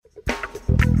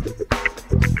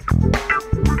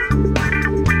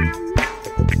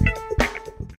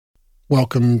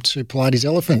Welcome to Pilates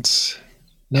Elephants.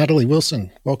 Natalie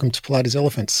Wilson, welcome to Pilates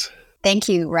Elephants. Thank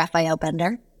you, Raphael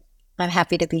Bender. I'm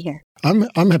happy to be here. I'm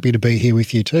happy to be here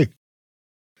with you too.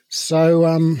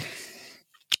 So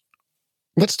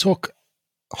let's talk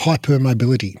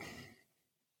hypermobility.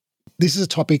 This is a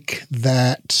topic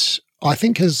that I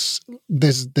think there's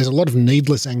a lot of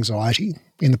needless anxiety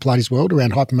in the Pilates world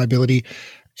around hypermobility,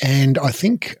 and I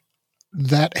think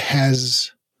that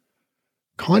has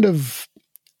kind of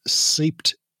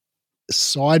seeped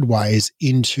sideways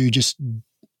into just,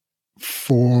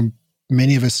 for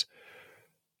many of us,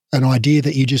 an idea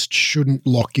that you just shouldn't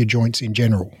lock your joints in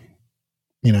general,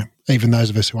 even those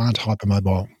of us who aren't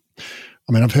hypermobile.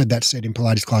 I mean, I've heard that said in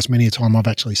Pilates class many a time. I've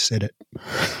actually said it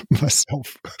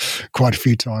myself quite a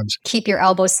few times. Keep your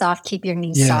elbows soft, keep your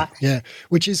knees soft. Yeah,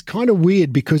 which is kind of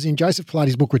weird because in Joseph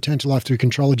Pilates' book, Return to Life Through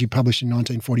Contrology, published in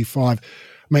 1945, I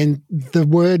mean,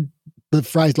 the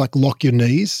phrase like lock your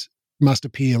knees must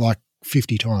appear like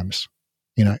 50 times,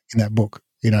 in that book.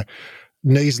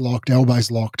 Knees locked,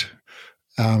 elbows locked,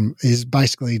 is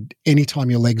basically anytime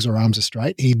your legs or arms are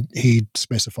straight, he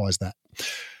specifies that.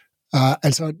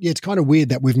 And so, it's kind of weird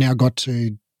that we've now got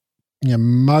to,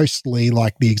 mostly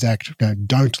like the exact,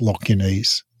 don't lock your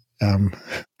knees.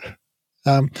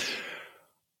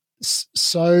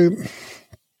 So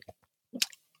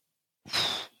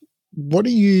what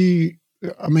do you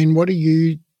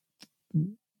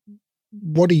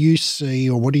see,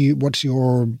 or what's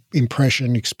your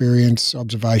impression, experience,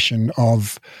 observation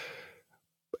of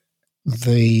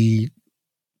the,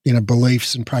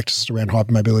 beliefs and practices around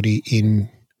hypermobility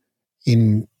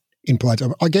in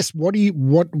Pilates? I guess, what do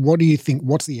you think,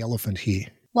 what's the elephant here?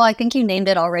 Well, I think you named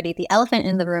it already. The elephant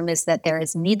in the room is that there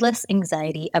is needless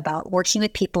anxiety about working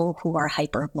with people who are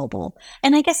hypermobile.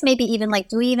 And I guess maybe even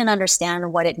do we even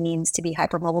understand what it means to be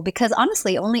hypermobile? Because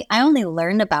honestly, I only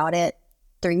learned about it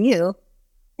through you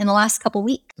in the last couple of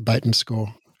weeks. The Baton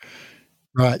score.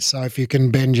 Right. So if you can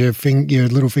bend your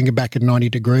little finger back at 90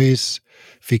 degrees,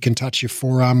 if you can touch your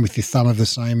forearm with your thumb of the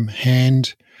same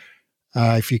hand,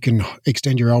 if you can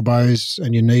extend your elbows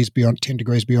and your knees beyond 10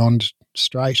 degrees beyond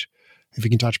straight, if you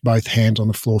can touch both hands on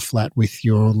the floor flat with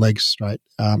your legs straight,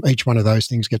 each one of those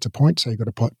things gets a point. So you've got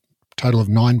a total of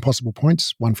 9 possible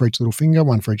points, one for each little finger,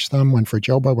 one for each thumb, one for each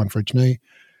elbow, one for each knee,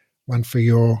 one for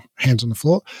your hands on the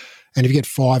floor. And if you get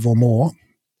 5 or more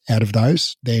out of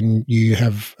those, then you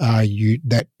have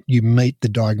you meet the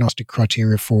diagnostic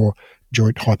criteria for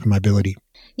joint hypermobility.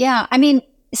 Yeah, I mean,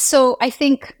 so I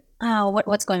think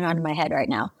what's going on in my head right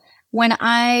now? When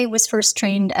I was first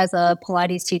trained as a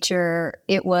Pilates teacher,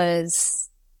 it was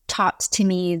taught to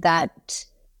me that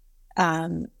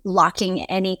locking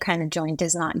any kind of joint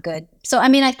is not good. So, I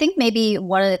mean, I think maybe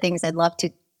one of the things I'd love to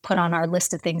put on our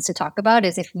list of things to talk about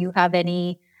is if you have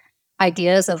any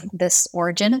ideas of this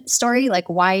origin story, like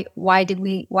why did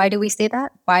we say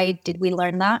that? Why did we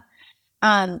learn that?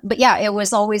 But yeah, it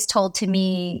was always told to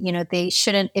me, they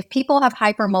shouldn't, if people have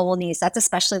hypermobile knees, that's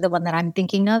especially the one that I'm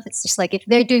thinking of. It's just like if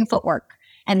they're doing footwork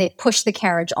and they push the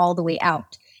carriage all the way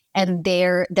out and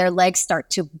their legs start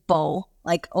to bow,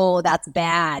 like, oh, that's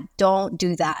bad. Don't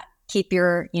do that. Keep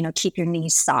your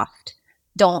knees soft.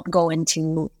 Don't go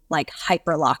into like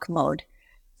hyperlock mode.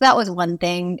 That was one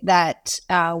thing that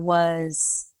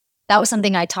was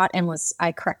something I taught and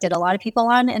I corrected a lot of people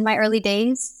on in my early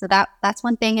days. So that's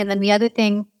one thing. And then the other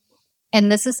thing,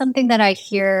 and this is something that I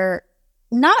hear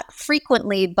not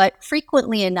frequently, but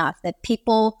frequently enough, that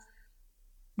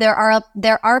there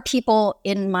are people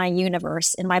in my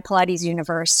universe, in my Pilates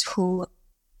universe, who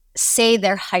say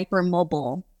they're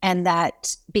hypermobile and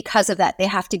that because of that, they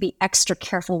have to be extra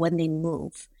careful when they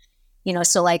move.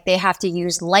 So like they have to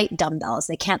use light dumbbells.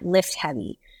 They can't lift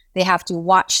heavy. They have to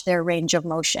watch their range of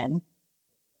motion.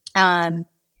 And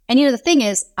the thing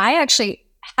is, I actually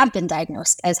have been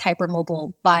diagnosed as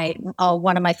hypermobile by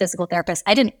one of my physical therapists.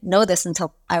 I didn't know this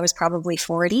until I was probably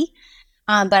 40.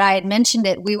 But I had mentioned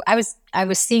it. I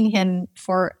was seeing him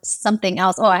for something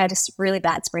else. Oh, I had a really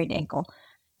bad sprained ankle.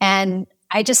 And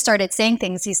I just started saying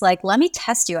things. He's like, let me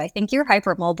test you. I think you're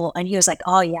hypermobile. And he was like,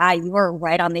 oh yeah, you were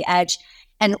right on the edge.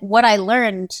 And what I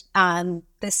learned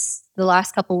the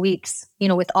last couple of weeks,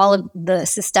 with all of the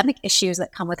systemic issues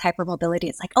that come with hypermobility,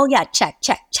 it's like, oh yeah, check.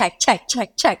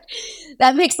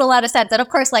 That makes a lot of sense. And of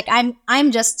course, like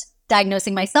I'm just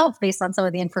diagnosing myself based on some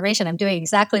of the information. I'm doing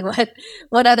exactly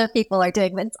what other people are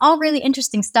doing. But it's all really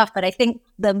interesting stuff. But I think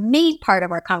the main part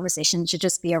of our conversation should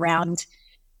just be around,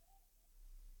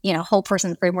 whole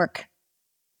person framework,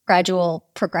 gradual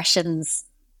progressions,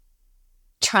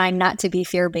 trying not to be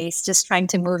fear-based, just trying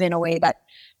to move in a way that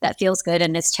feels good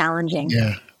and is challenging.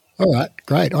 Yeah. All right.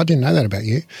 Great. I didn't know that about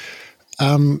you.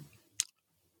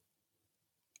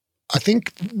 I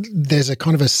think there's a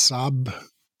kind of a sub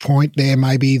point there,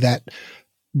 maybe, that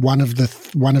one of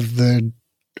the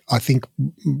I think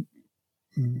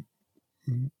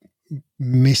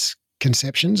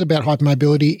misconceptions about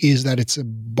hypermobility is that it's a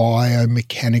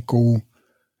biomechanical.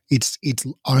 It's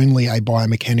only a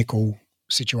biomechanical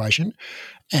situation,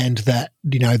 and that,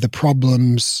 you know, the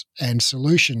problems and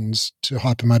solutions to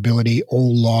hypermobility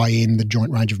all lie in the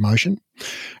joint range of motion.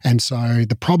 And so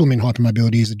the problem in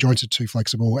hypermobility is the joints are too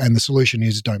flexible, and the solution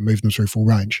is don't move them through full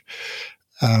range.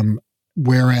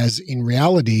 Whereas in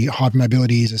reality,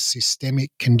 hypermobility is a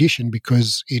systemic condition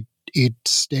because it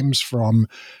stems from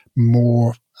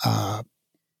more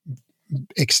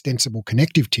extensible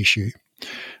connective tissue,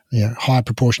 higher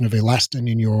proportion of elastin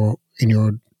in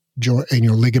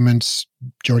your ligaments,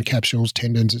 joint capsules,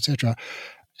 tendons, etc.,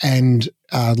 and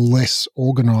less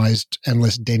organized and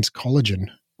less dense collagen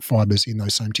fibers in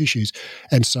those same tissues.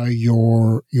 And so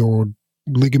your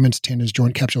ligaments, tendons,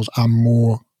 joint capsules are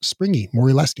more springy, more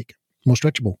elastic, more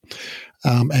stretchable.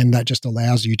 And that just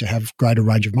allows you to have greater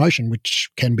range of motion, which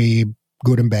can be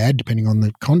good and bad depending on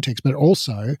the context. But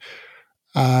also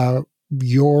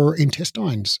our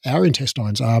intestines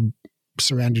are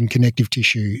surrounding connective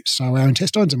tissue. So our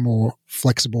intestines are more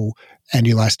flexible and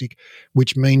elastic,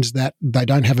 which means that they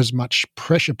don't have as much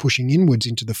pressure pushing inwards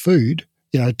into the food.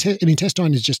 An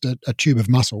intestine is just a tube of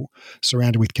muscle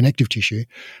surrounded with connective tissue,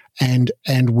 and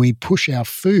we push our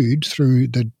food through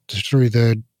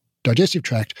the digestive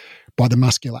tract by the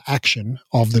muscular action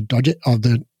of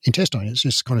the intestine. It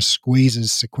just kind of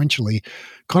squeezes sequentially,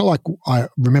 kind of like I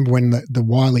remember when the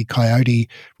Wile E. Coyote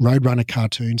Roadrunner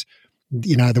cartoons.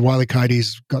 The Wile E.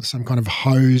 Coyote's got some kind of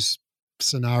hose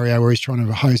scenario where he's trying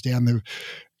to hose down the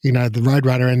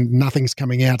Roadrunner and nothing's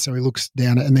coming out. So he looks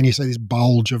down and then you see this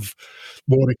bulge of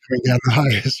water coming down the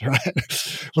hose,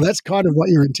 right? Well, that's kind of what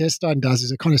your intestine does,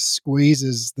 is it kind of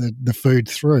squeezes the food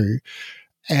through.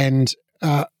 And,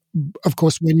 of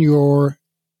course, when your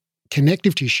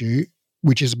connective tissue,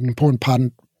 which is an important part,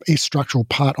 a structural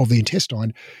part of the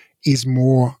intestine, is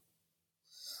more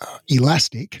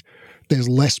elastic, there's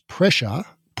less pressure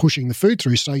pushing the food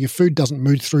through, so your food doesn't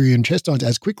move through your intestines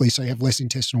as quickly, so you have less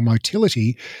intestinal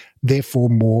motility, therefore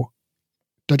more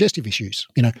digestive issues.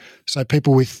 So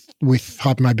people with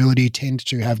hypermobility tend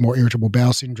to have more irritable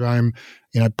bowel syndrome,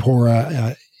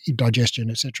 poorer digestion,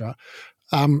 etc.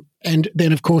 And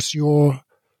then, of course, your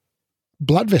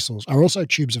blood vessels are also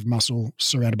tubes of muscle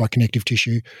surrounded by connective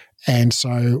tissue, and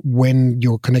so when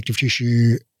your connective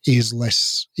tissue is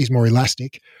more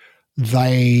elastic,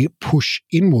 they push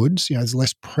inwards. There's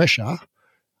less pressure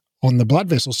on the blood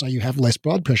vessels, so you have less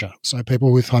blood pressure. So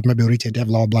people with hypermobility tend to have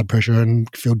lower blood pressure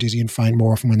and feel dizzy and faint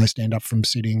more often when they stand up from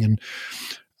sitting. And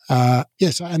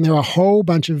and there are a whole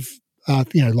bunch of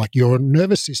like your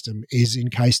nervous system is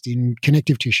encased in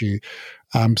connective tissue,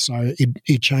 so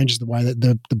it changes the way that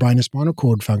the brain and spinal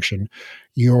cord function.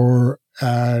 All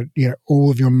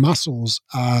of your muscles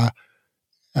are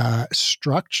the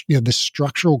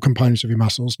structural components of your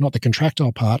muscles, not the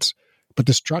contractile parts, but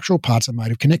the structural parts are made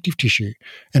of connective tissue.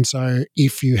 And so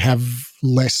if you have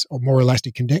less or more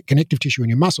elastic connective tissue in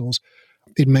your muscles,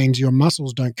 it means your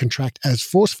muscles don't contract as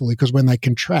forcefully, because when they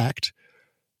contract,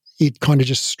 it kind of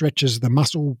just stretches the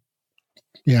muscle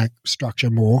structure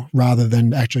more rather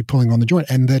than actually pulling on the joint.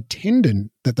 And the tendon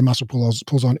that the muscle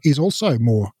pulls on is also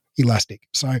more elastic.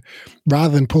 So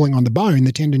rather than pulling on the bone,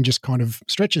 the tendon just kind of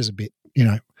stretches a bit.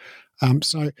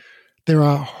 So there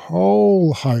are a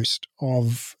whole host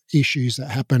of issues that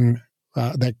happen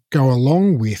that go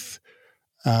along with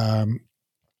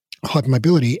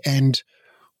hypermobility, and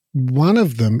one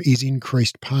of them is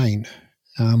increased pain.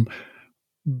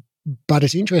 But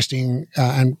it's interesting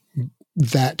and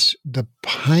that the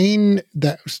pain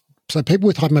so people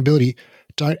with hypermobility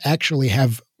don't actually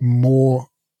have more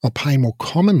or pain more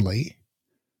commonly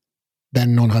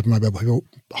than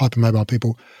hypermobile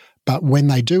people. But when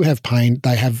they do have pain,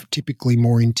 they have typically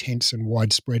more intense and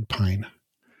widespread pain.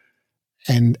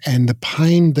 And the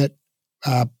pain that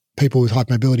people with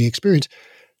hypermobility experience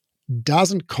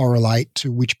doesn't correlate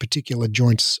to which particular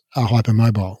joints are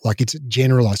hypermobile. Like, it's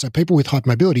generalized. So people with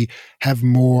hypermobility have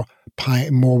more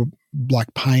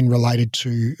pain related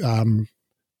to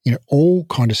all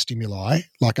kind of stimuli,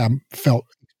 like felt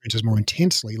experiences more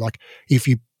intensely. Like if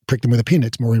you prick them with a pin,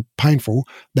 it's more painful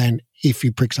than if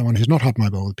you prick someone who's not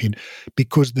hypermobile with a pin,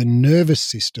 because the nervous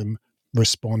system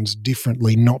responds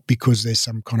differently, not because there's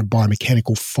some kind of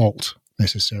biomechanical fault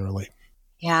necessarily.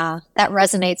 Yeah, that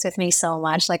resonates with me so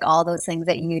much. Like all those things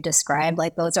that you described,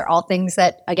 like those are all things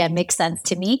that, again, make sense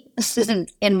to me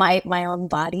in my own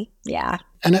body. Yeah.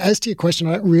 And as to your question,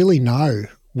 I don't really know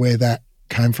where that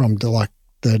came from,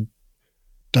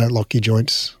 don't lock your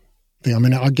joints thing. I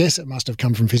mean, I guess it must have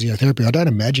come from physiotherapy. I don't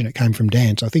imagine it came from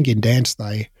dance. I think in dance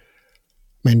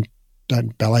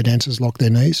don't ballet dancers lock their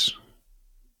knees?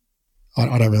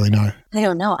 I don't really know. I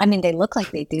don't know. I mean, they look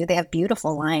like they do. They have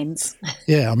beautiful lines.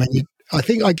 Yeah, I mean, I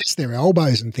guess their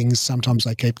elbows and things, sometimes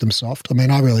they keep them soft. I mean,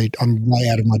 I'm way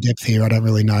out of my depth here. I don't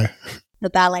really know. The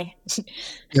ballet.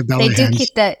 The ballet they do hands.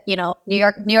 keep the,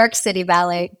 New York City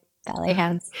ballet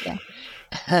hands.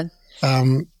 Yeah.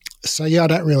 So yeah, I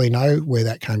don't really know where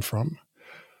that came from.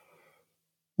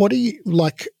 What do you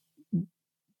like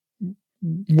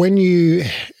when you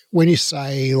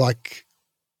say like,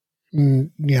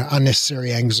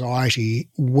 unnecessary anxiety?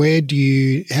 How do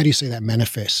you see that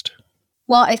manifest?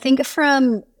 Well, I think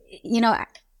from,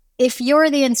 if you're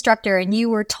the instructor and you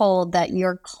were told that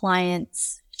your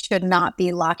clients should not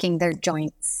be locking their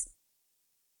joints,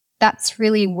 that's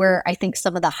really where I think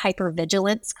some of the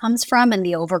hypervigilance comes from and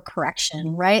the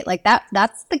overcorrection, right? Like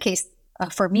that's the case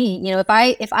for me.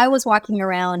 If I was walking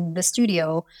around the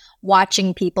studio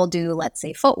watching people do, let's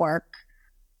say, footwork,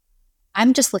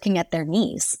 I'm just looking at their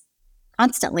knees,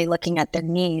 constantly looking at their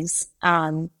knees.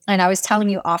 And I was telling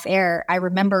you off air, I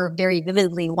remember very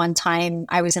vividly one time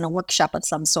I was in a workshop of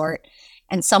some sort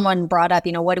and someone brought up,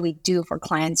 what do we do for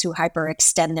clients who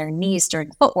hyperextend their knees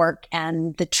during footwork?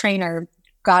 And the trainer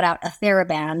got out a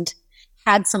TheraBand,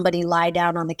 had somebody lie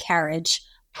down on the carriage,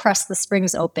 press the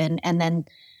springs open, and then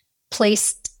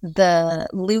placed the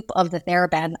loop of the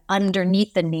TheraBand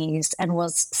underneath the knees and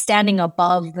was standing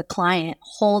above the client,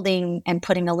 holding and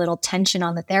putting a little tension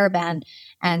on the TheraBand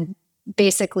and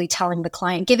basically telling the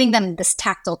client, giving them this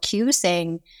tactile cue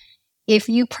saying, if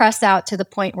you press out to the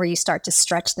point where you start to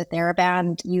stretch the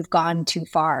TheraBand, you've gone too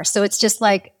far. So it's just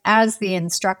like, as the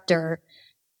instructor,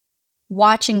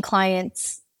 watching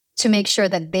clients to make sure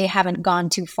that they haven't gone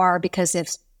too far, because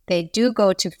if they do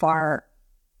go too far,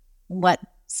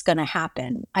 what's going to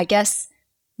happen? I guess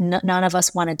none of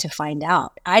us wanted to find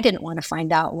out. I didn't want to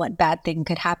find out what bad thing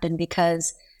could happen,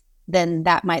 because then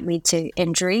that might lead to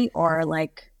injury or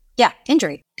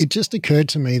injury. It just occurred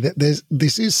to me that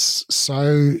this is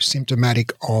so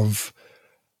symptomatic of,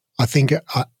 I think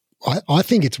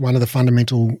it's one of the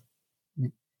fundamental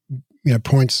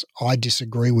points I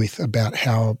disagree with about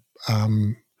how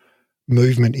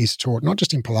movement is taught, not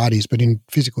just in Pilates, but in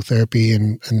physical therapy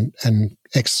and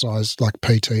exercise like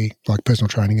PT, like personal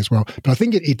training as well. But I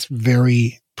think it's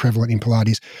very prevalent in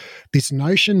Pilates. This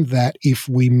notion that if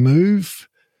we move,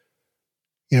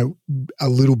 a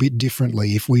little bit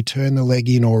differently, if we turn the leg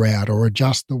in or out, or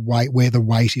adjust the weight where the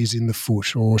weight is in the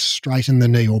foot, or straighten the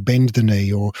knee or bend the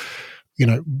knee, or,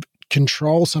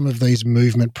 control some of these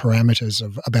movement parameters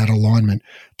about alignment,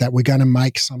 that we're going to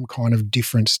make some kind of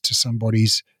difference to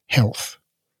somebody's health,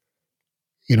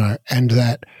 and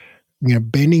that,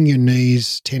 bending your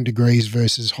knees 10 degrees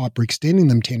versus hyperextending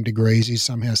them 10 degrees is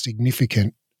somehow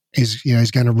significant,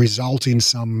 is going to result in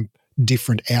some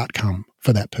different outcome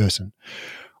for that person.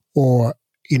 Or,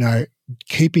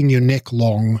 keeping your neck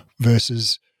long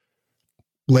versus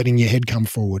letting your head come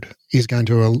forward is going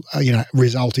to,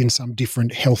 result in some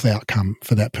different health outcome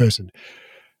for that person.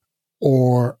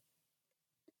 Or,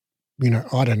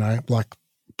 I don't know, like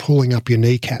pulling up your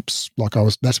kneecaps.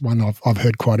 That's one I've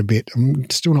heard quite a bit. I'm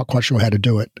still not quite sure how to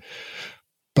do it,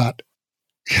 but,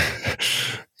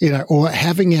 or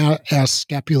having our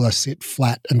scapula sit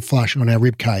flat and flush on our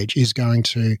rib cage is going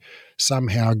to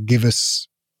somehow give us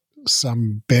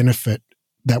some benefit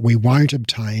that we won't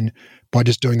obtain by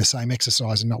just doing the same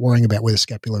exercise and not worrying about where the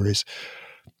scapula is.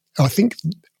 I think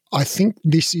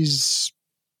this is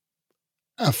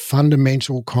a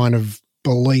fundamental kind of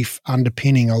belief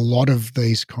underpinning a lot of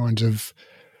these kinds of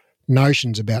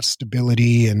notions about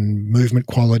stability and movement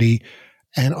quality,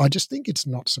 and I just think it's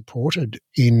not supported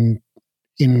in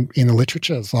the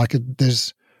literature. It's like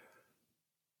there's,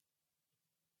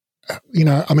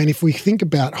 if we think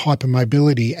about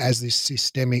hypermobility as this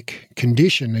systemic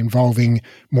condition involving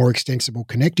more extensible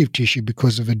connective tissue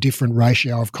because of a different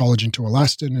ratio of collagen to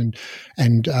elastin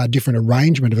and different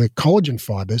arrangement of the collagen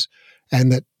fibers,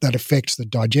 and that affects the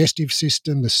digestive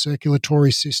system, the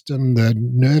circulatory system, the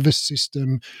nervous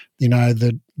system,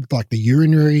 the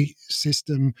urinary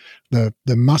system, the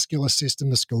muscular system,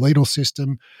 the skeletal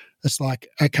system. It's like,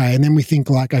 okay, and then we think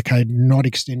like, okay, not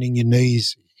extending your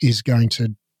knees is going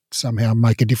to somehow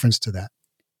make a difference to that.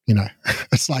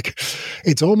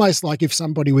 It's almost like if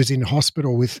somebody was in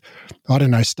hospital with, I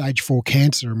don't know, stage 4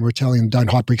 cancer, and we're telling them don't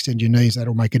hyperextend your knees,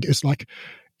 that'll make it.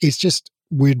 It's just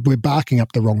we're barking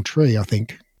up the wrong tree, I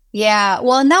think. Yeah,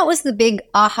 well, and that was the big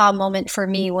aha moment for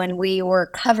me when we were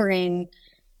covering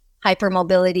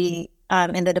hypermobility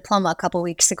in the diploma a couple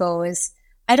weeks ago. Is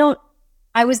I don't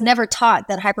I was never taught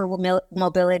that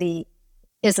hypermobility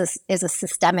is a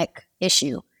systemic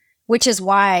issue, which is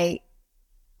why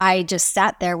I just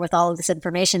sat there with all of this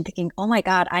information thinking, oh my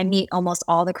God, I meet almost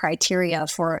all the criteria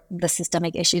for the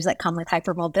systemic issues that come with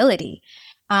hypermobility.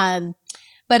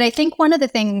 But I think one of the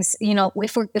things,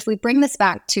 if we bring this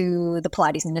back to the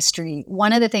Pilates industry,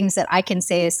 one of the things that I can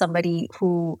say as somebody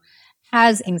who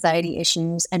has anxiety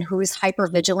issues and who is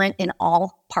hypervigilant in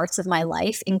all parts of my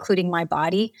life, including my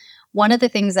body, one of the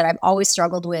things that I've always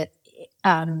struggled with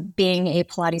being a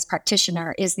Pilates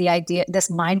practitioner is the idea, this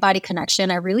mind-body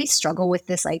connection. I really struggle with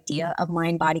this idea of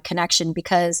mind-body connection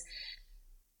because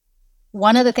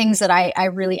one of the things that I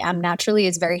really am naturally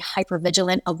is very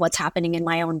hypervigilant of what's happening in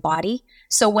my own body.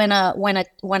 So when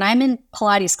I'm in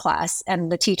Pilates class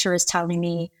and the teacher is telling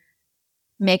me,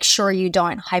 make sure you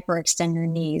don't hyperextend your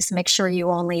knees, make sure you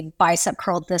only bicep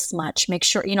curl this much, make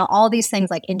sure, all these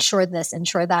things like ensure this,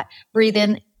 ensure that, breathe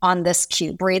in on this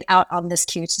cue, breathe out on this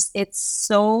cue. It's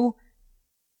so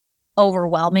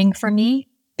overwhelming for me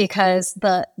because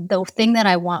the thing that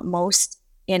I want most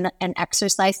in an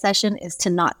exercise session is to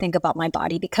not think about my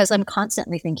body because I'm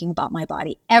constantly thinking about my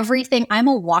body. Everything, I'm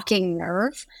a walking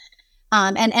nerve.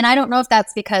 And I don't know if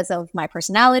that's because of my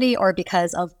personality or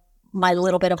because of my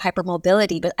little bit of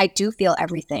hypermobility, but I do feel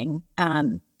everything.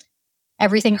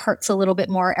 Everything hurts a little bit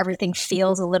more. Everything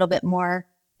feels a little bit more.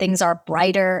 Things are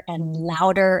brighter and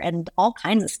louder and all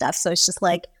kinds of stuff. So it's just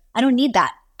like, I don't need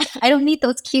that. I don't need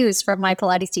those cues from my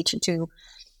Pilates teacher to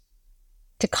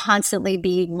constantly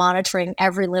be monitoring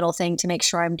every little thing to make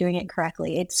sure I'm doing it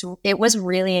correctly. It was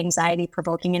really anxiety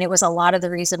provoking. And it was a lot of the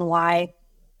reason why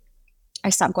I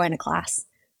stopped going to class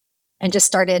and just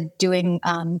started doing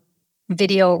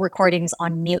video recordings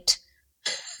on mute.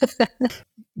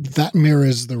 That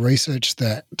mirrors the research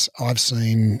that I've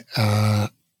seen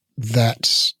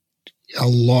that a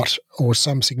lot or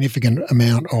some significant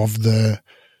amount of the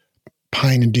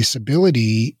pain and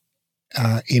disability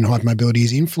in hypermobility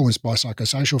is influenced by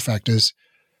psychosocial factors,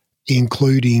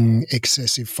 including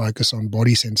excessive focus on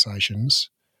body sensations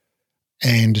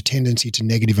and a tendency to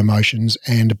negative emotions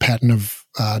and a pattern of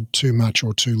too much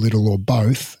or too little or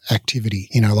both activity,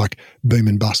 like boom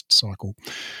and bust cycle.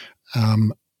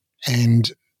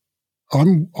 And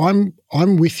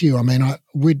I'm with you. I mean,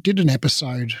 we did an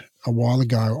episode a while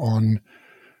ago on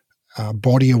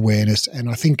body awareness, and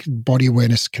I think body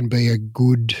awareness can be a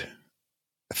good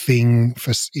thing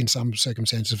in some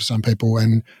circumstances for some people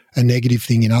and a negative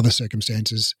thing in other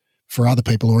circumstances for other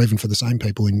people or even for the same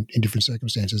people in different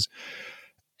circumstances.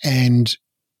 And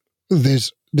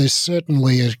there's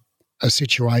certainly a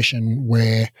situation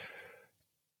where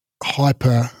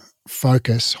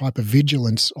hyper-focus,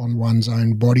 hyper-vigilance on one's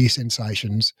own body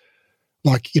sensations,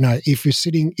 like,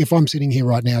 if I'm sitting here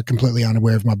right now completely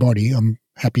unaware of my body, I'm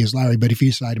happy as Larry, but if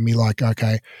you say to me like,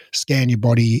 okay, scan your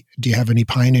body, do you have any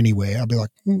pain anywhere? I'll be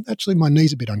like, actually my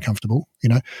knee's a bit uncomfortable,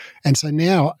 And so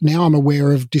now I'm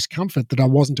aware of discomfort that I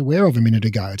wasn't aware of a minute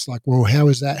ago. It's like, well, how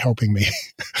is that helping me?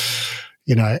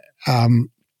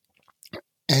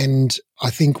 And I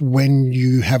think when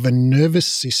you have a nervous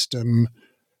system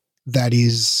that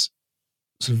is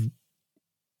sort of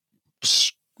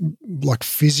like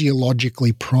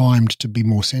physiologically primed to be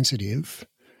more sensitive,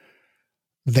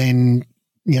 then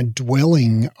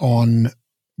dwelling on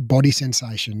body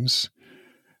sensations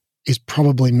is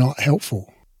probably not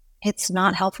helpful. It's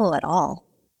not helpful at all.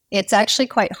 It's actually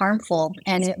quite harmful,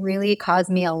 and it really caused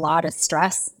me a lot of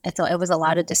stress. It was a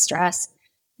lot of distress.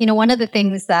 One of the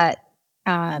things that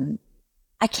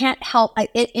I can't help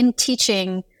in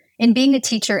teaching, in being a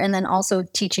teacher and then also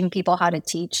teaching people how to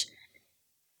teach,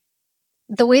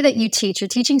 the way that you teach, your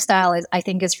teaching style I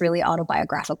think is really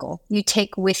autobiographical. You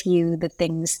take with you the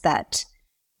things that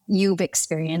you've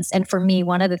experienced. And for me,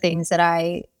 one of the things that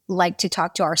I like to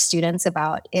talk to our students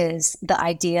about is the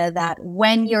idea that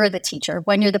when you're the teacher,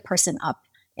 when you're the person up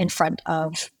in front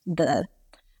of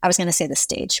I was going to say the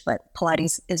stage, but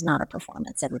Pilates is not a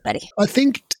performance, everybody. I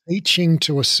think teaching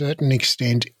to a certain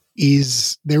extent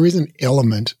there is an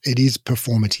element, it is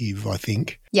performative, I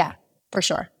think. Yeah, for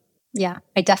sure. Yeah,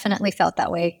 I definitely felt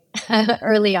that way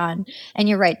early on. And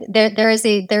you're right. There is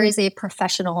a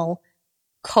professional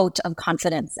coat of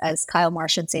confidence, as Kyle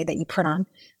Marsh should say, that you put on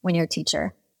when you're a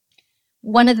teacher.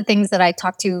 One of the things that I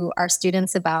talk to our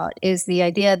students about is the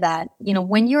idea that,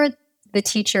 when you're the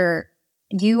teacher,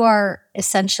 you are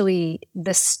essentially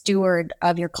the steward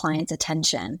of your client's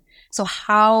attention. So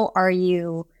how are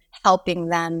you helping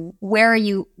them? Where are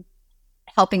you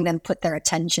helping them put their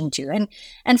attention to?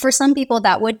 And for some people,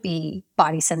 that would be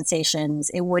body sensations.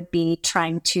 It would be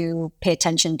trying to pay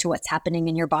attention to what's happening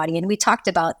in your body. And we talked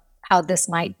about how this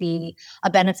might be a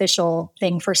beneficial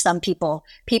thing for some people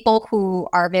who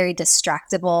are very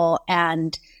distractible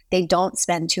and they don't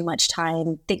spend too much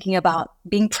time thinking about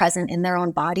being present in their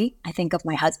own body. I think of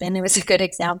my husband. It was a good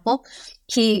example.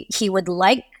 He would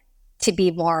like to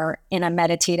be more in a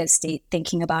meditative state,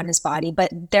 thinking about his body.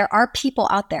 But there are people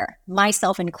out there,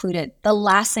 myself included, the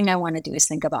last thing I want to do is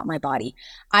think about my body.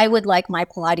 I would like my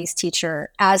Pilates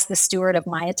teacher, as the steward of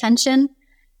my attention,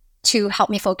 to help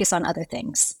me focus on other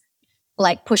things,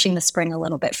 like pushing the spring a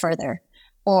little bit further,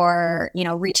 or, you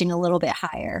know, reaching a little bit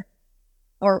higher,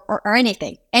 or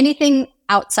anything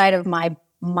outside of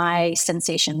my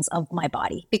sensations of my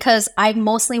body, because I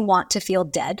mostly want to feel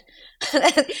dead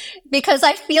because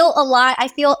I feel alive. I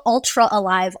feel ultra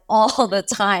alive all the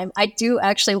time. I do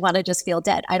actually want to just feel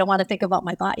dead. I don't want to think about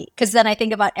my body, because then I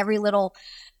think about every little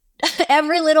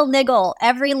niggle,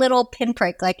 every little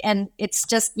pinprick, and it's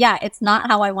just, it's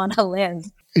not how I want to live.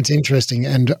 It's interesting.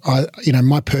 And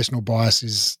my personal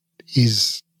bias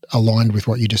is aligned with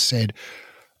what you just said.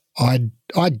 I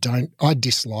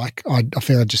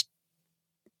feel I just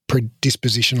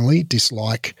predispositionally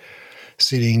dislike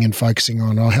sitting and focusing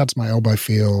on, how does my elbow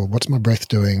feel? What's my breath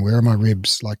doing? Where are my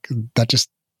ribs? That just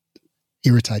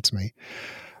irritates me.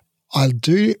 I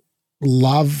do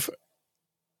love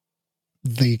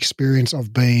the experience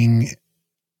of being,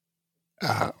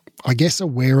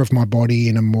 aware of my body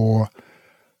in a more,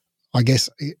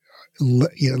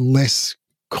 less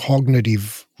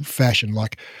cognitive fashion.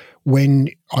 Like when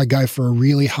I go for a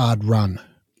really hard run,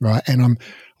 right? And I'm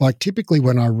typically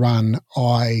when I run,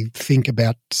 I think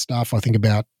about stuff. I think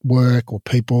about work or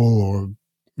people or,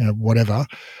 whatever.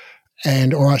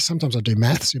 Sometimes I do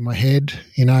maths in my head,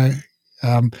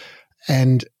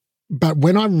 but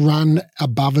when I run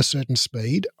above a certain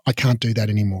speed, I can't do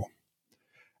that anymore.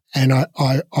 And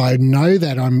I know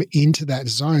that I'm into that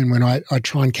zone when I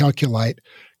try and calculate,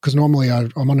 because normally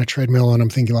I'm on a treadmill and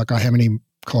I'm thinking how many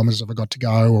kilometers have I got to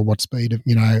go, or what speed,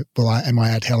 am I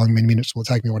at, how long, many minutes will it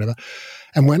take me, or whatever.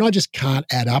 And when I just can't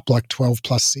add up 12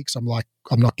 plus 6, I'm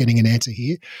not getting an answer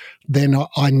here, then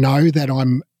I know that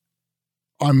I'm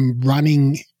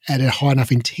running at a high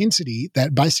enough intensity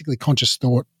that basically conscious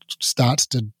thought starts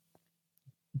to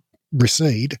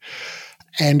recede,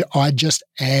 and I just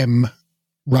am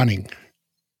running.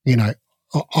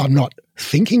 I'm not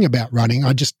thinking about running.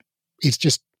 It's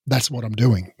just that's what I'm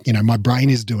doing. My brain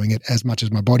is doing it as much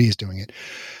as my body is doing it.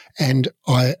 And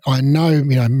I know,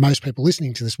 most people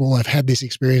listening to this will have had this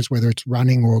experience, whether it's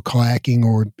running or kayaking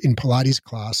or in Pilates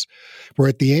class, where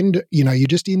at the end, you're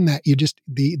just in that,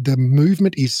 the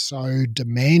movement is so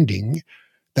demanding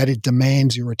that it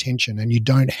demands your attention, and you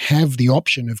don't have the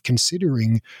option of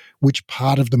considering which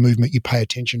part of the movement you pay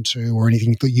attention to or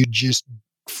anything. That you just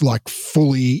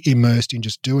fully immersed in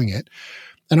just doing it.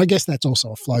 And I guess that's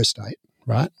also a flow state,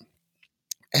 right?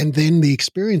 And then the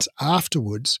experience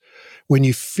afterwards when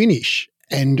you finish,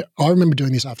 and I remember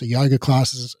doing this after yoga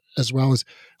classes as well, as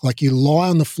you lie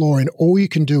on the floor and all you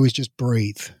can do is just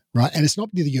breathe, right? And it's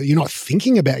not that you're not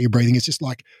thinking about your breathing. It's just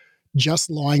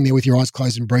lying there with your eyes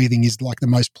closed and breathing is the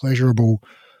most pleasurable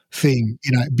thing,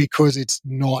 because it's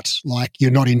not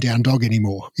you're not in down dog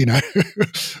anymore,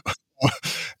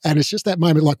 And it's just that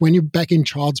moment, when you're back in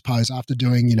child's pose after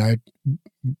doing,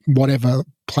 whatever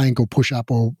plank or push up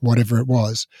or whatever it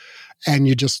was, and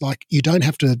you're just you don't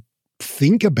have to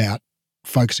think about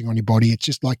focusing on your body. It's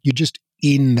just you're just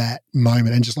in that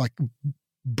moment, and just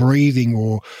breathing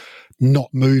or not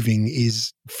moving,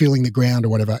 is feeling the ground or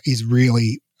whatever, is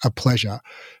really a pleasure.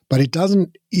 But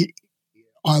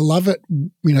I love it.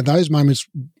 Those moments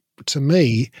to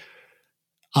me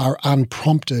are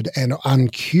unprompted and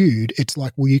uncued. It's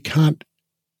you can't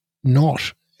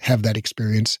not have that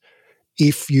experience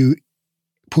if you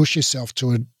push yourself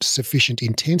to a sufficient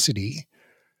intensity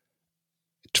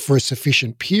for a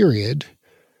sufficient period.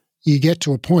 You get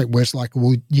to a point where it's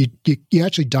you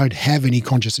actually don't have any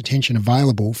conscious attention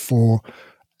available for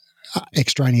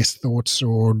extraneous thoughts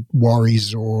or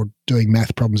worries or doing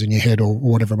math problems in your head or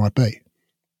whatever it might be.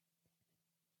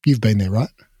 You've been there, right?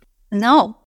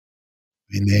 No.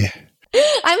 Been there.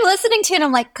 I'm listening to it and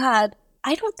I'm like, God,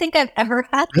 I don't think I've ever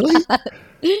had that.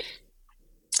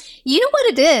 You know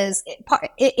what it is?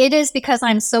 It is because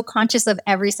I'm so conscious of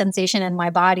every sensation in my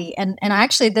body. And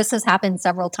actually this has happened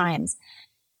several times.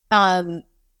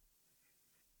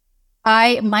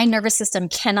 My nervous system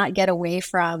cannot get away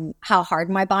from how hard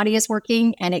my body is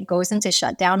working, and it goes into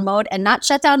shutdown mode, and not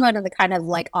shutdown mode in the kind of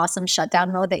awesome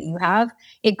shutdown mode that you have.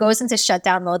 It goes into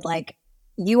shutdown mode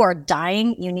you are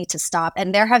dying, you need to stop.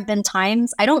 And there have been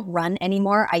times, I don't run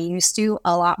anymore. I used to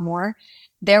a lot more.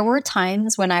 There were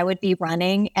times when I would be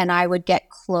running and I would get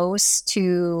close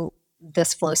to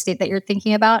this flow state that you're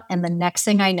thinking about. And the next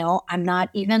thing I know, I'm not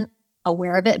even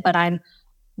aware of it, but I'm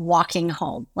walking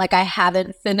home. Like I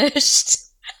haven't finished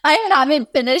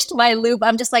my loop.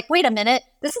 I'm just like, wait a minute,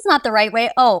 this is not the right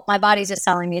way. Oh, my body's just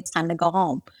telling me it's time to go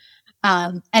home.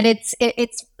 And it's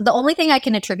the only thing I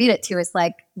can attribute it to is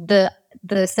like the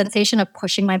sensation of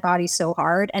pushing my body so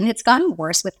hard, and it's gotten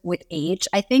worse with age.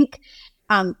 I think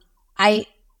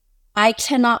I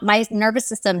cannot. My nervous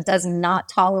system does not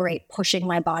tolerate pushing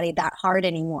my body that hard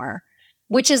anymore,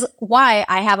 which is why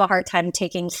I have a hard time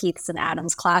taking Heath's and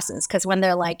Adam's classes. Because when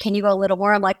they're like, "Can you go a little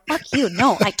more?" I'm like, "Fuck you,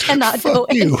 no, I cannot go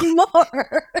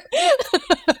anymore."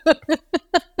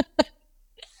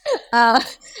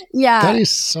 Yeah, that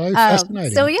is so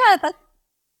fascinating. So yeah,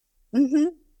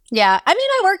 yeah. I mean,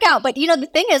 I work out, but the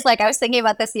thing is, like, I was thinking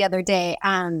about this the other day.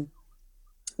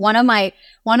 One of my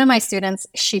students,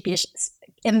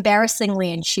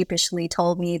 embarrassingly and sheepishly,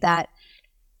 told me that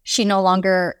she no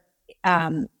longer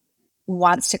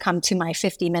wants to come to my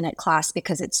 50-minute class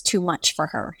because it's too much for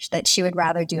her. That she would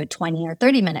rather do a 20 or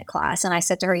 30-minute class. And I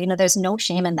said to her, there's no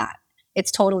shame in that.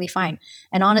 It's totally fine.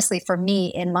 And honestly, for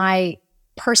me, in my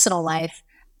personal life,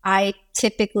 I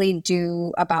typically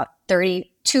do about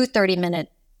 30-minute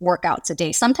workouts a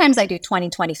day. Sometimes I do 20,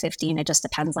 15. It just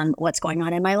depends on what's going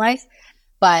on in my life.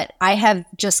 But I have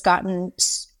just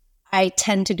I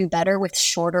tend to do better with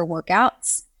shorter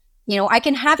workouts. I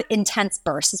can have intense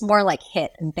bursts. It's more like HIIT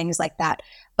and things like that.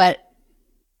 But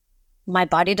my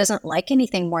body doesn't like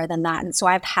anything more than that. And so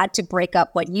I've had to break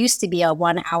up what used to be a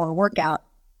 1-hour workout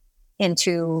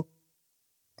into,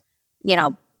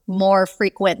 more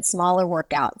frequent, smaller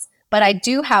workouts. But I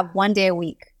do have one day a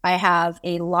week. I have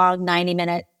a long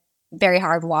 90-minute, very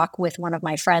hard walk with one of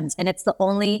my friends. And it's the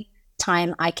only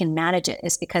time I can manage it,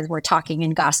 is because we're talking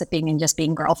and gossiping and just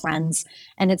being girlfriends.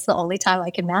 And it's the only time I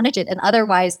can manage it. And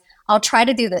otherwise, I'll try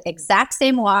to do the exact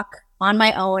same walk on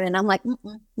my own. And I'm like,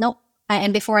 nope.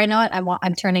 And before I know it,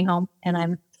 I'm turning home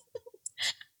and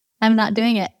I'm not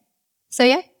doing it. So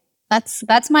yeah, that's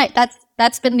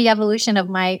been the evolution of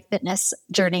my fitness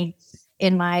journey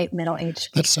in my middle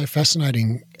age. That's so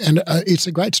fascinating. And it's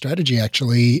a great strategy,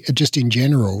 actually, just in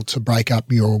general, to break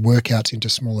up your workouts into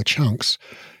smaller chunks.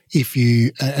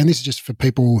 And this is just for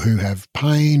people who have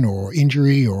pain or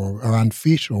injury or are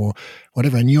unfit or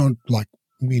whatever, and you're like,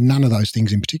 none of those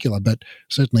things in particular, but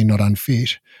certainly not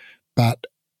unfit. But,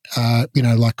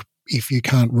 like if you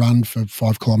can't run for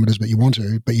 5 kilometres but you want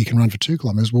to, but you can run for 2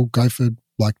 kilometres, we'll go for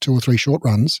like 2 or 3 short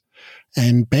runs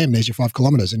and bam, there's your 5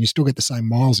 kilometres, and you still get the same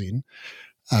miles in,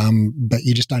 but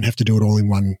you just don't have to do it all in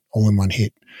one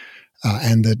hit.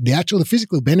 And the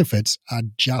physical benefits are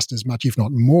just as much, if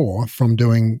not more, from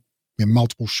doing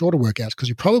multiple shorter workouts, because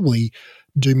you probably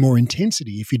do more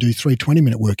intensity if you do 3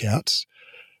 20-minute workouts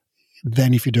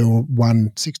than if you do one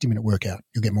 60-minute workout.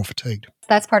 You'll get more fatigued.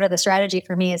 That's part of the strategy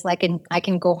for me, is like I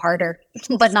can go harder,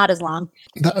 but not as long.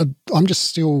 I'm just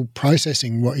still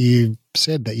processing what you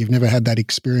said, that you've never had that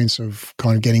experience of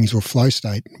kind of getting into a flow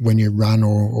state when you run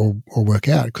or work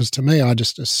out, because to me, I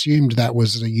just assumed that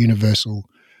was a universal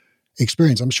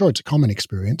experience. I'm sure it's a common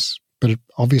experience, but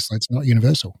obviously it's not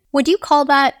universal. Would you call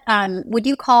that, would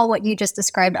you call what you just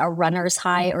described a runner's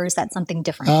high, or is that something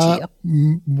different to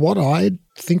you? What I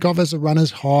think of as a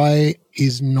runner's high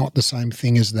is not the same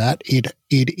thing as that.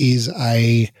 It's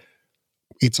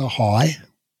a high.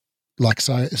 Like,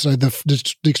 so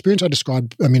the experience I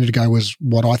described a minute ago was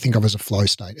what I think of as a flow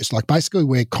state. It's like basically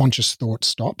where conscious thought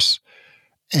stops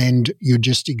and you're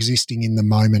just existing in the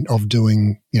moment of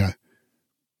doing,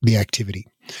 the activity.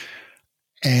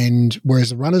 And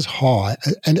whereas the runner's high,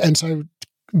 and so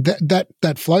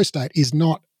that flow state is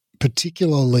not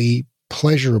particularly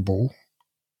pleasurable.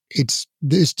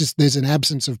 There's an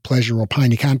absence of pleasure or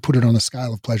pain. You can't put it on a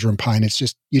scale of pleasure and pain. It's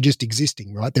just, you're just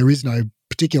existing, right? There is no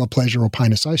particular pleasure or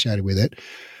pain associated with it.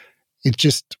 It's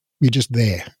just, you're just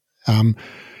there.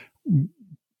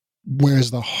 Whereas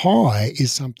the high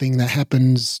is something that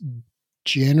happens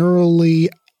generally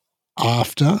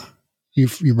after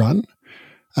you run.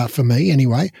 For me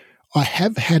anyway, I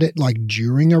have had it like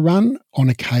during a run on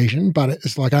occasion, but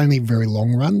it's like only very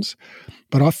long runs.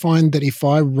 But I find that if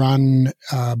I run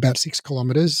about 6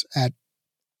 kilometres at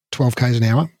 12 k's an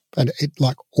hour, and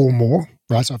or more,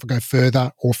 right? So if I go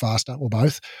further or faster or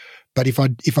both, but if I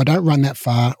don't run that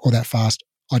far or that fast,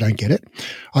 I don't get it.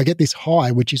 I get this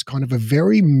high, which is kind of a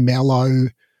very mellow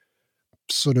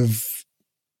sort of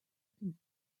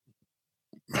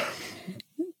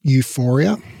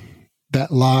euphoria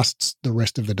that lasts the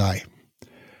rest of the day.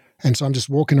 And so I'm just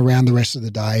walking around the rest of the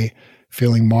day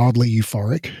feeling mildly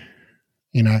euphoric,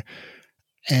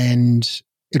 and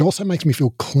it also makes me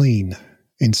feel clean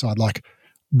inside. Like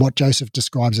what Joseph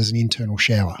describes as an internal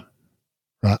shower.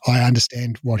 Right? I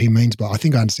understand what he means by. I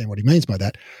think I understand what he means by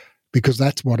that, because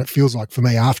that's what it feels like for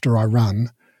me after I run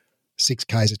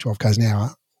 6Ks at 12Ks an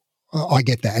hour. I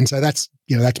get that, and so that's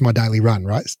my daily run,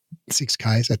 right?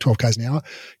 6Ks at 12Ks an hour,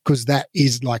 because that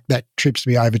is like that trips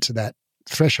me over to that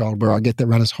threshold where I get that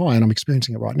runner's high, and I'm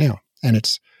experiencing it right now, and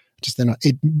it's just then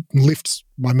it lifts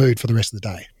my mood for the rest of the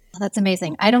day. Oh, that's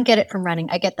amazing. I don't get it from running.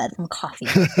 I get that from coffee.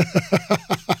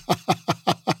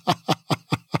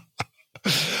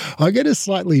 I get a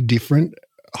slightly different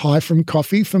high from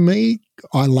coffee. For me,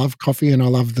 I love coffee and I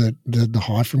love the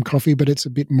high from coffee, but it's a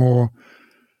bit more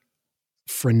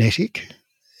frenetic.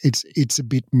 It's a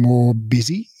bit more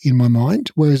busy in my mind,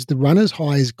 whereas the runner's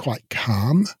high is quite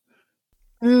calm.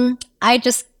 I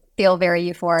just feel very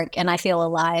euphoric and I feel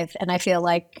alive and I feel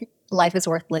like life is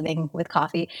worth living with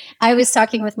coffee. I was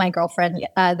talking with my girlfriend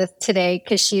today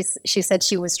because she said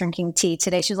she was drinking tea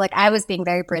today. She was like, I was being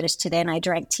very British today and I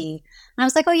drank tea. And I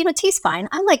was like, oh, tea's fine.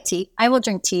 I like tea. I will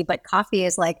drink tea, but coffee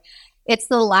is like, it's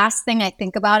the last thing I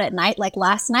think about at night. Like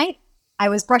last night, I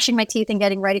was brushing my teeth and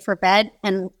getting ready for bed.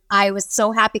 And I was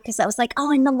so happy because I was like,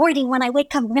 oh, in the morning when I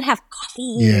wake up, I'm going to have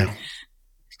coffee. Yeah.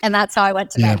 And that's how I went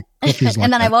to bed. Like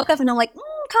and then I woke up and I'm like,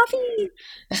 coffee.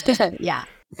 Yeah.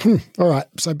 All right.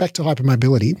 So back to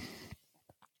hypermobility.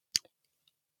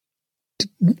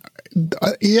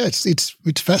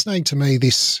 It's fascinating to me.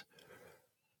 This,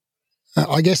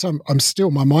 I guess I'm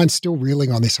still, my mind's still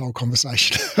reeling on this whole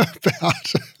conversation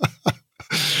about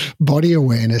body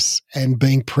awareness and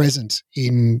being present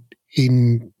in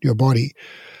your body.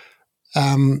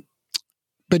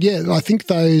 But yeah, I think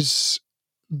the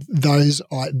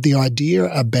idea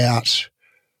about,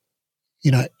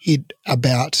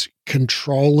 about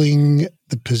controlling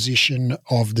the position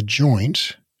of the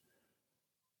joint,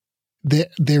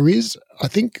 there is, I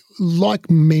think, like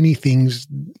many things,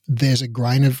 there's a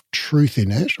grain of truth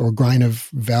in it or a grain of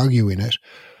value in it.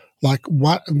 Like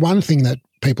one thing that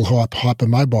people who are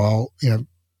hypermobile,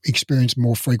 experience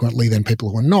more frequently than people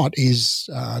who are not is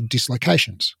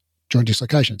dislocations, joint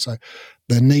dislocations. So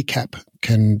the kneecap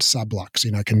can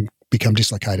sublux, can become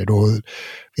dislocated, or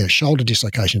shoulder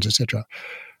dislocations, etc.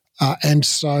 And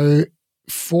so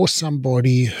for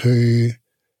somebody who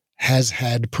has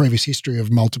had previous history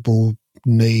of multiple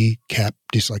kneecap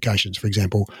dislocations, for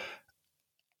example,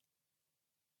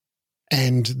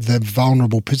 and the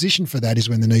vulnerable position for that is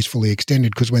when the knee's fully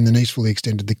extended, because when the knee's fully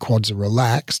extended, the quads are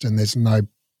relaxed and there's no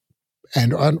 –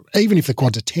 and even if the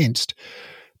quads are tensed,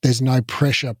 there's no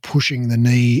pressure pushing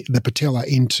the patella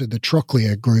into the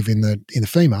trochlear groove in the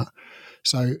femur.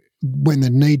 So when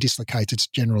the knee dislocates, it's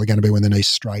generally going to be when the knee's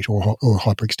straight or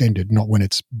hyperextended, not when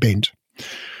it's bent.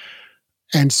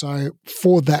 And so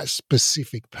for that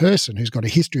specific person who's got a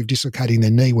history of dislocating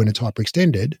their knee when it's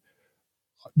hyperextended,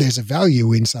 there's a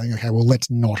value in saying, okay, well,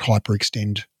 let's not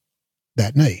hyperextend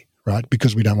that knee, right?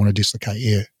 Because we don't want to dislocate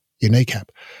your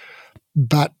kneecap.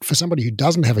 But for somebody who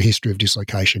doesn't have a history of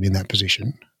dislocation in that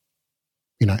position,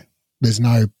 there's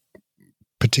no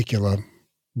particular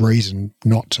reason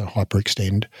not to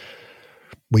hyperextend.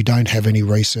 We don't have any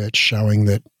research showing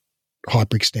that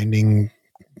hyperextending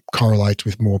correlates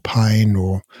with more pain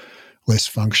or less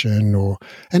function,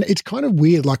 and it's kind of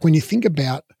weird. Like when you think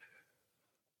about,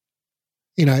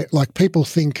 like people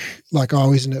think like,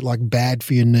 oh, isn't it like bad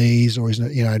for your knees, or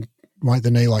isn't it, won't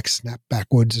the knee like snap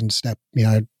backwards and snap,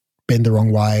 bend the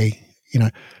wrong way,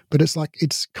 but it's like,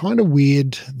 it's kind of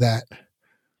weird that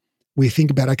we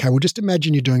think about, okay, well, just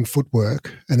imagine you're doing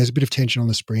footwork and there's a bit of tension on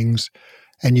the springs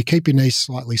and you keep your knees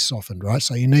slightly softened, right?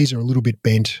 So your knees are a little bit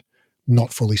bent,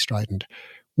 not fully straightened.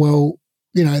 Well,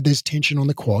 there's tension on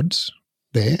the quads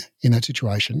there in that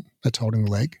situation that's holding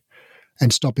the leg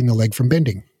and stopping the leg from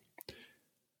bending.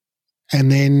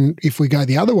 And then if we go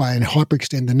the other way and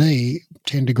hyperextend the knee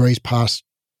 10 degrees past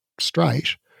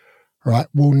straight, right,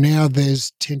 well, now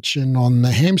there's tension on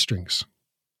the hamstrings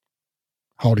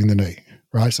holding the knee,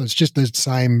 right? So it's just the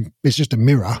same, it's just a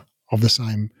mirror of the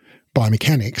same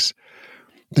biomechanics.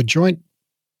 The joint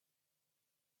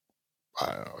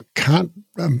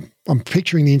I'm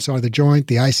picturing the inside of the joint,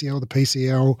 the ACL, the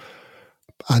PCL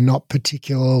are not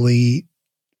particularly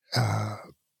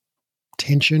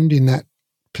tensioned in that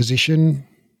position,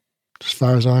 as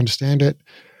far as I understand it.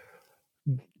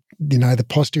 The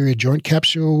posterior joint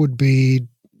capsule would be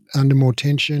under more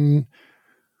tension.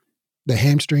 The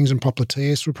hamstrings and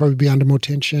popliteus would probably be under more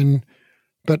tension.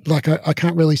 But like I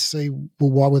can't really see,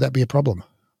 well, why would that be a problem?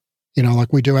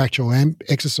 Like we do actual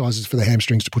exercises for the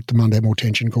hamstrings to put them under more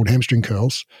tension called hamstring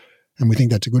curls, and we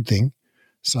think that's a good thing.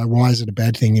 So why is it a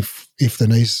bad thing if the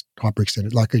knee's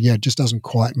hyperextended? Like, it just doesn't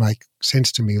quite make sense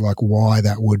to me, like why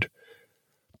that would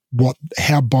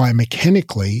how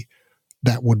biomechanically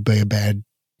that would be a bad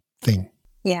thing.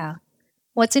 Yeah.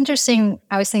 What's interesting,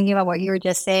 I was thinking about what you were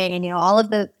just saying, and all of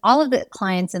the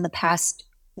clients in the past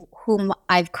whom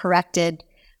I've corrected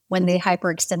when they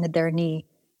hyperextended their knee,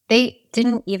 they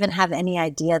didn't even have any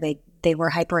idea they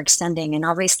were hyperextending. And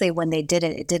obviously when they did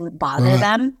it, it didn't bother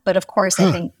them. But of course,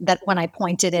 I think that when I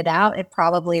pointed it out,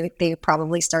 they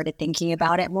probably started thinking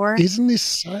about it more. Isn't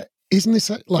this like it's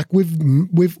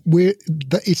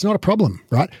not a problem,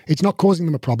 right? It's not causing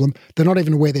them a problem. They're not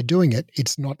even aware they're doing it.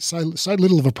 It's not so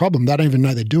little of a problem. They don't even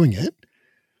know they're doing it.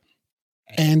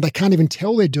 And they can't even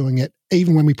tell they're doing it.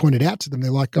 Even when we point it out to them,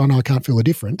 they're like, oh no, I can't feel a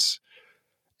difference.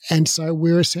 And so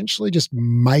we're essentially just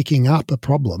making up a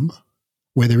problem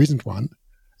where there isn't one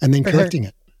and then correcting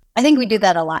it. I think we do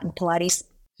that a lot in Pilates.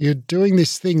 You're doing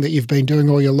this thing that you've been doing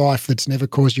all your life that's never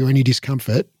caused you any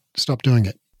discomfort. Stop doing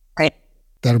it. Right.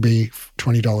 That'll be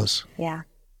 $20. Yeah.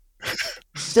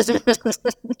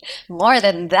 More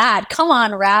than that. Come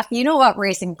on, Raph. You know what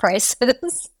racing price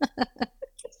is.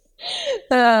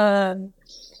 Yeah,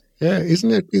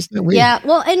 isn't it weird? Yeah,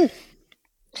 well, and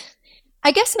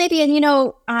I guess maybe,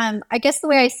 and I guess the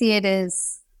way I see it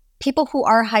is people who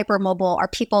are hypermobile are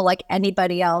people like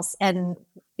anybody else. And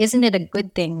isn't it a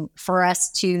good thing for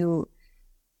us to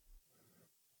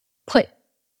put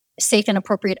safe and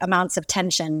appropriate amounts of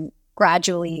tension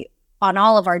gradually on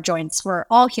all of our joints for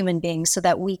all human beings so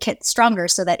that we get stronger,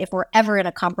 so that if we're ever in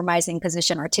a compromising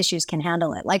position, our tissues can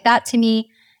handle it? Like that to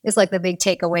me is like the big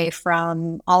takeaway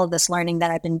from all of this learning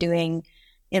that I've been doing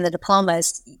in the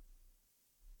diplomas.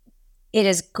 It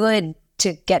is good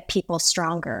to get people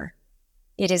stronger.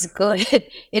 It is good.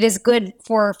 It is good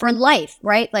for life,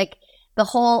 right? Like the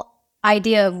whole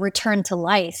idea of return to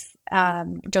life,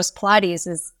 just Pilates,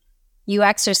 is you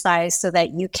exercise so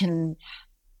that you can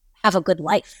have a good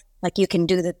life. Like you can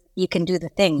do the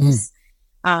things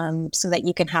so that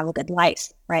you can have a good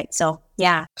life, right? So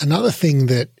yeah. Another thing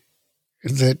that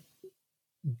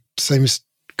seems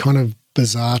kind of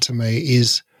bizarre to me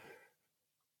is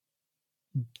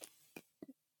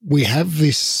we have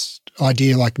this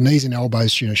idea like knees and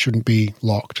elbows, shouldn't be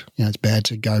locked. It's bad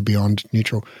to go beyond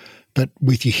neutral. But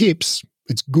with your hips,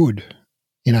 it's good.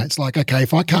 It's like, okay,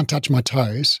 if I can't touch my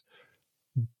toes,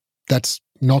 that's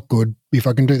not good. If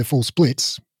I can do the full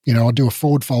splits, I'll do a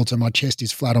forward fold so my chest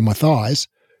is flat on my thighs.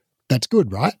 That's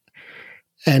good, right?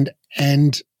 And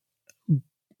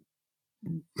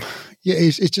yeah,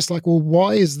 it's just like, well,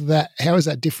 why is that? How is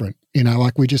that different?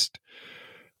 Like we just,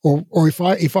 or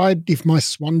if my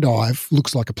swan dive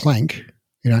looks like a plank,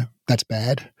 that's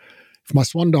bad. If my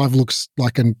swan dive looks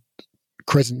like a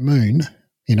crescent moon,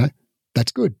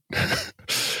 that's good.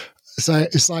 So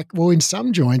it's like, well, in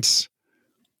some joints,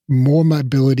 more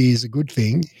mobility is a good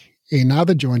thing. In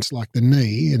other joints like the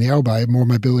knee and the elbow, more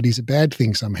mobility is a bad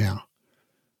thing somehow.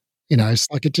 It's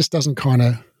like it just doesn't kind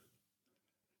of.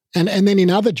 And then in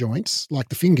other joints, like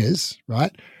the fingers,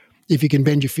 right, if you can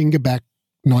bend your finger back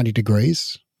 90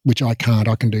 degrees, which I can't,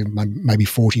 I can do maybe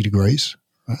 40 degrees.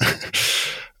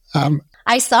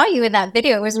 I saw you in that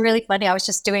video. It was really funny. I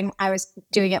was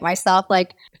doing it myself.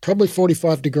 Like probably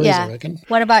 45 degrees, yeah. I reckon.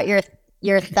 What about your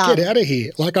thumb? Get out of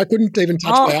here. Like I couldn't even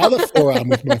touch my other forearm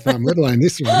with my thumb, let alone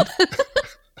this one.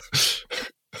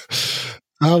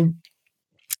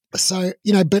 So,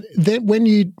 but then when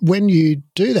you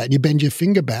do that, you bend your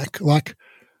finger back, like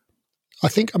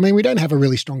we don't have a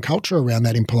really strong culture around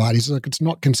that in Pilates. Like it's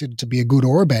not considered to be a good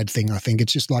or a bad thing. I think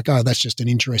it's just like, oh, that's just an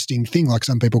interesting thing. Like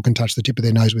some people can touch the tip of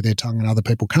their nose with their tongue and other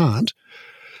people can't.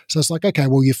 So it's like, okay,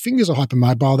 well, your fingers are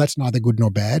hypermobile. That's neither good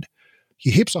nor bad.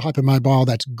 Your hips are hypermobile.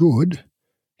 That's good.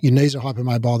 Your knees are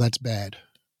hypermobile. That's bad.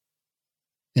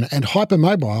 And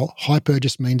hypermobile, hyper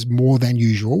just means more than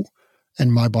usual.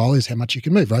 And mobile is how much you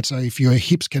can move, right? So if your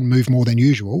hips can move more than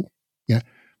usual,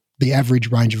 the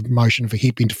average range of motion of a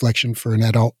hip interflexion for an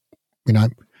adult,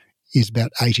 is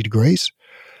about 80 degrees.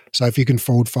 So if you can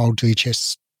forward fold to your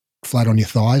chest flat on your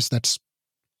thighs, that's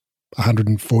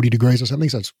 140 degrees or something.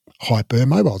 So it's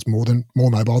hypermobile. It's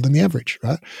more mobile than the average,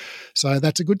 right? So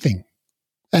that's a good thing.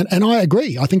 And I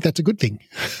agree. I think that's a good thing.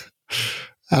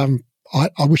 I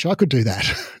wish I could do that.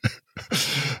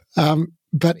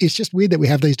 But it's just weird that we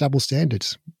have these double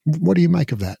standards. What do you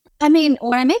make of that? I mean,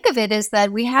 what I make of it is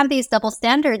that we have these double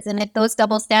standards, and if those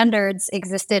double standards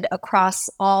existed across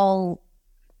all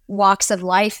walks of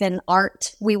life and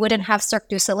art, we wouldn't have Cirque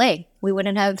du Soleil. We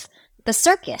wouldn't have the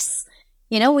circus.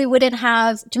 We wouldn't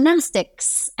have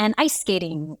gymnastics and ice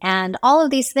skating and all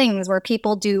of these things where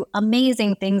people do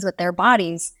amazing things with their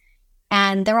bodies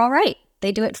and they're all right.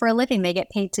 They do it for a living. They get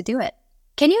paid to do it.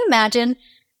 Can you imagine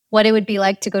what it would be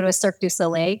like to go to a Cirque du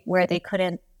Soleil where they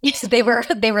couldn't they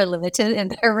were limited in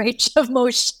their range of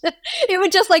motion. It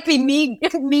would just like be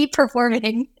me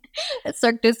performing at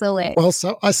Cirque du Soleil. Well,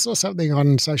 so I saw something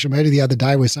on social media the other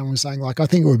day where someone was saying, like, I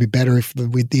think it would be better if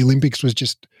the Olympics was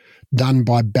just done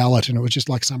by ballot and it was just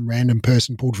like some random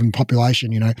person pulled from the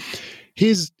population,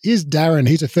 Here's Darren.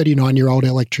 He's a 39-year-old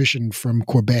electrician from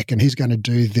Quebec, and he's going to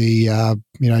do the,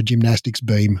 gymnastics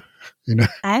beam, I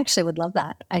actually would love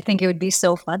that. I think it would be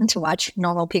so fun to watch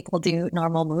normal people do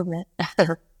normal movement.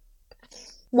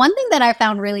 One thing that I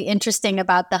found really interesting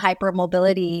about the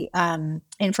hypermobility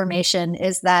information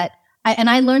is that,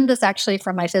 I learned this actually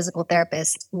from my physical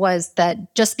therapist, was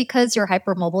that just because you're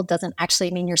hypermobile doesn't actually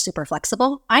mean you're super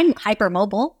flexible. I'm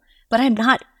hypermobile, but I'm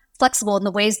not flexible in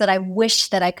the ways that I wish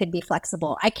that I could be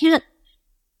flexible. I can't,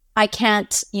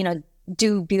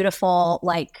 do beautiful,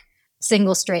 like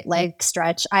single straight leg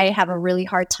stretch. I have a really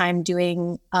hard time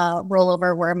doing a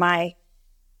rollover where my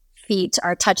feet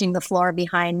are touching the floor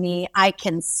behind me. I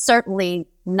can certainly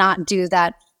not do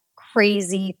that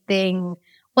crazy thing.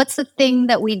 What's the thing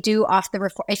that we do off the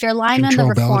reformer? If you're lying on the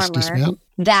reformer,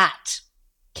 that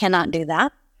cannot do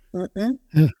that.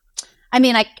 Yeah. I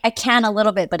mean, I can a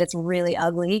little bit, but it's really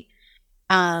ugly.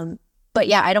 But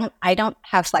yeah, I don't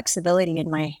have flexibility in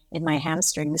my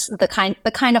hamstrings. The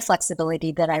kind of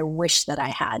flexibility that I wish that I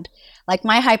had. Like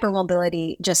my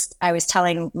hypermobility, I was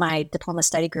telling my diploma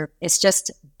study group, it's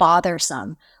just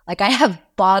bothersome. Like I have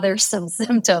bothersome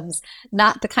symptoms,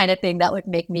 not the kind of thing that would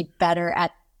make me better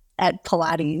at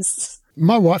Pilates.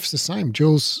 My wife's the same.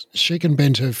 Jules, she can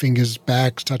bend her fingers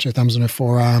back, touch her thumbs on her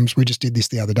forearms. We just did this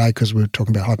the other day because we were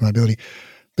talking about hypermobility.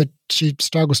 But she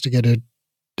struggles to get her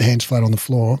hands flat on the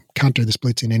floor, can't do the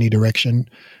splits in any direction.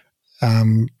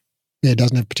 Doesn't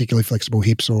have particularly flexible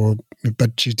hips,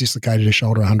 but she's dislocated her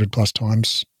shoulder 100 plus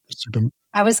times.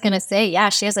 I was going to say, yeah,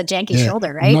 she has a janky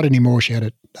shoulder, right? Not anymore. She had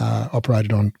it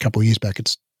operated on a couple of years back.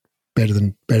 It's better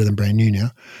than brand new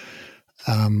now.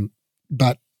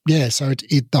 But yeah, so her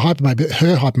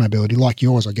hypermobility, like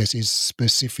yours, I guess, is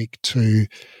specific to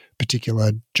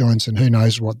particular joints, and who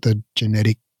knows what the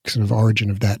genetic sort of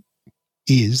origin of that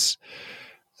is.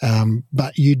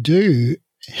 But you do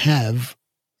have,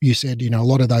 you said, a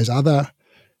lot of those other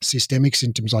systemic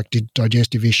symptoms like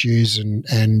digestive issues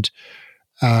and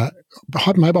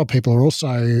hypermobile people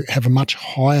also have a much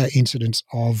higher incidence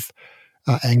of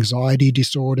anxiety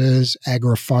disorders,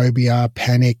 agoraphobia,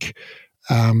 panic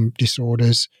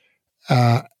disorders.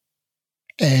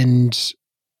 And,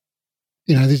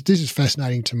 this is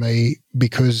fascinating to me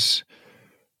because,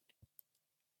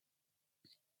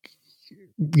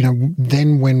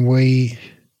 then when we,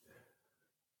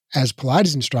 as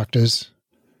Pilates instructors,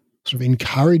 sort of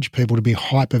encourage people to be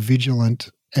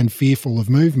hypervigilant and fearful of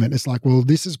movement, it's like, well,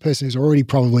 this is a person who's already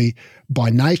probably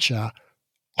by nature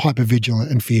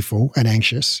hypervigilant and fearful and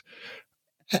anxious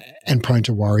and prone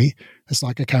to worry. It's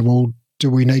like, okay, well, do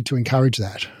we need to encourage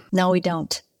that? No, we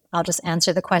don't. I'll just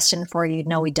answer the question for you.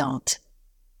 No, we don't.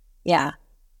 Yeah.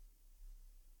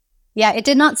 Yeah, it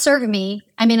did not serve me.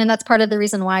 I mean, and that's part of the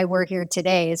reason why we're here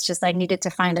today. It's just I needed to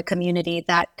find a community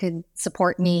that could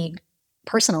support me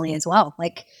personally as well.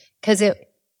 Like, because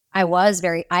I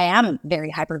am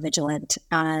very hypervigilant,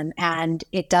 and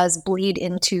it does bleed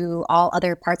into all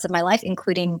other parts of my life,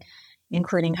 including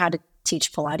how to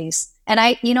teach Pilates. And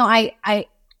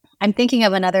I'm thinking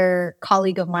of another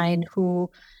colleague of mine who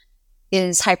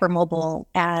is hypermobile,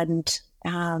 and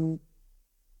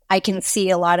I can see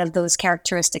a lot of those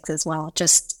characteristics as well.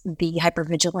 Just the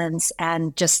hypervigilance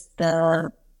and just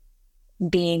the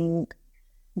being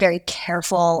very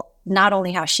careful, not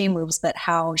only how she moves, but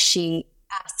how she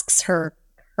asks her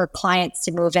clients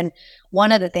to move. And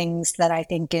one of the things that I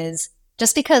think is,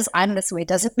 just because I'm this way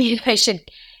doesn't mean I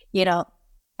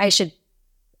should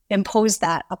impose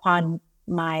that upon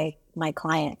my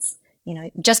clients.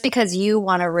 Just because you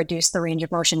want to reduce the range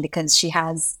of motion because she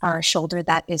has a shoulder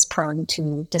that is prone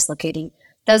to dislocating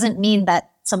doesn't mean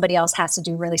that somebody else has to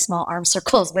do really small arm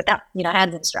circles without,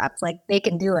 hands and straps. Like, they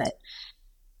can do it.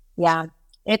 Yeah,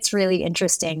 it's really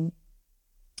interesting.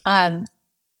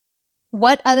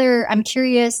 What other, I'm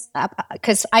curious,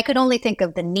 because I could only think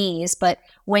of the knees, but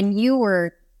when you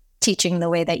were teaching the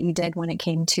way that you did when it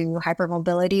came to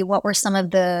hypermobility, what were some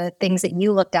of the things that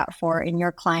you looked out for in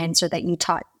your clients, or that you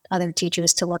taught other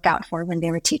teachers to look out for when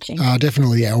they were teaching?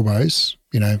 Definitely elbows,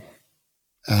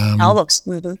 elbows.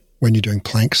 Mm-hmm. When you're doing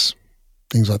planks,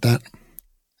 things like that.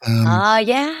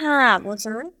 Yeah. What's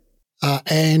that?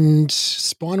 And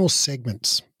spinal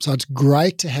segments. So it's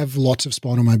great to have lots of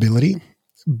spinal mobility,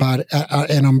 but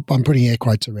and I'm putting air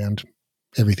quotes around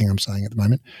everything I'm saying at the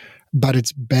moment, but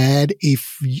it's bad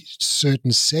if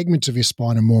certain segments of your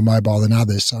spine are more mobile than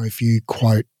others. So if you,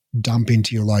 quote, dump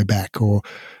into your low back, or,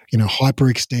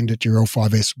 hyperextend at your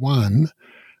L5S1,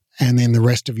 and then the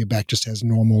rest of your back just has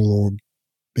normal or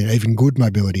even good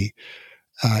mobility.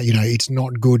 It's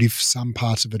not good if some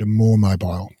parts of it are more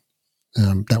mobile.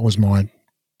 That was my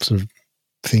sort of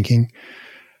thinking.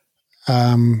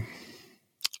 I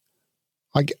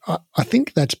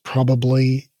think that's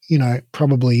probably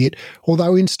it.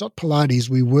 Although in Stott Pilates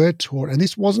we were taught, and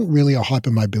this wasn't really a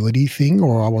hypermobility thing,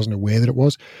 or I wasn't aware that it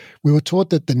was, we were taught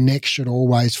that the neck should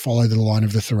always follow the line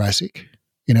of the thoracic.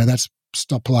 That's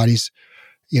Stott Pilates,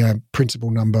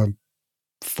 principle number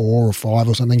 4 or 5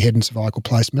 or something, head and cervical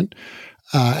placement.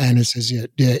 And it says,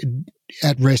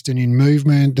 at rest and in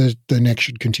movement, the neck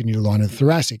should continue to line of the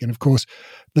thoracic. And of course,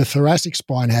 the thoracic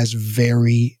spine has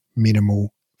very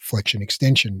minimal flexion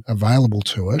extension available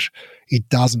to it. It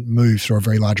doesn't move through a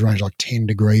very large range, like 10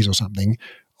 degrees or something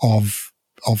of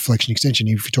flexion extension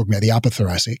if you're talking about the upper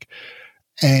thoracic.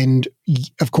 And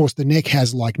of course, the neck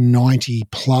has like 90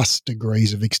 plus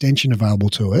degrees of extension available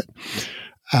to it.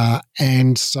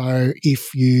 And so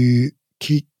if you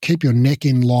keep your neck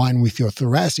in line with your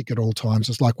thoracic at all times,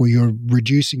 it's like, well, you're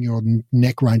reducing your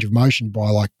neck range of motion by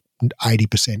like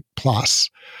 80%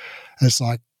 plus. And it's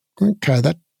like, okay,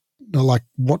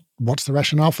 what's the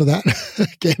rationale for that?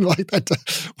 Again, like that,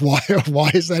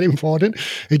 why is that important?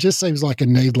 It just seems like a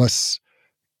needless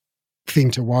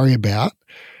thing to worry about.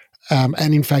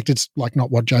 And in fact, it's like not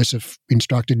what Joseph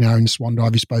instructed. Now in Swan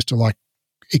Dive, you're supposed to like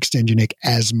extend your neck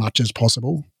as much as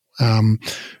possible,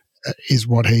 is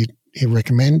what he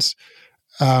recommends.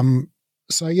 So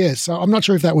I'm not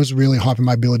sure if that was really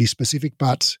hypermobility specific,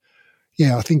 but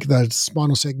yeah, I think the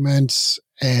spinal segments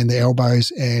and the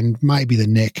elbows and maybe the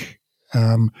neck,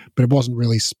 but it wasn't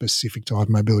really specific to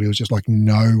hypermobility. It was just like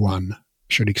no one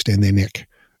should extend their neck,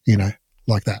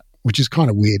 like that, which is kind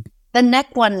of weird. The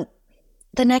neck one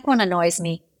annoys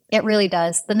me. It really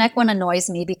does. The neck one annoys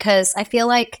me because I feel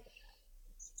like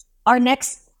our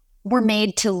necks were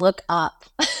made to look up.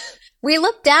 We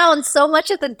look down so much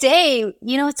of the day,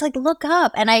 it's like, look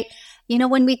up. And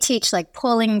when we teach like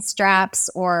pulling straps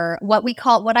or what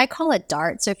I call a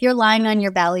dart. So if you're lying on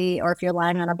your belly or if you're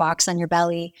lying on a box on your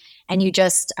belly and you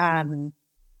just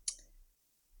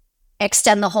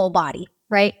extend the whole body,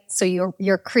 right? So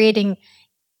you're creating,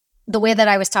 the way that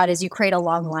I was taught is you create a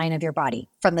long line of your body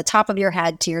from the top of your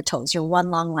head to your toes. You're one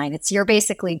long line. You're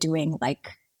basically doing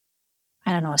like,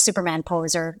 I don't know, a Superman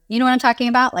pose, or you know what I'm talking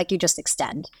about? Like you just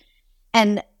extend.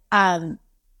 And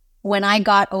when I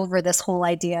got over this whole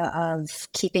idea of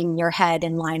keeping your head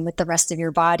in line with the rest of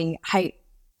your body,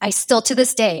 I still, to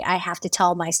this day, I have to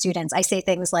tell my students, I say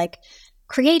things like,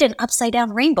 create an upside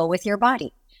down rainbow with your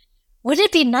body. Wouldn't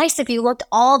it be nice if you looked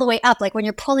all the way up? Like when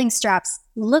you're pulling straps,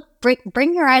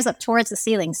 bring your eyes up towards the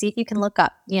ceiling. See if you can look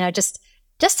up, just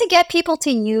to get people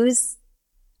to use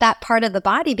that part of the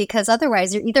body, because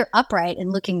otherwise you're either upright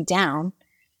and looking down,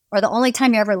 or the only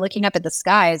time you're ever looking up at the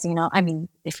sky is,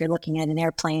 if you're looking at an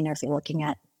airplane or if you're looking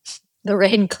at the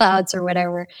rain clouds or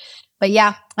whatever. But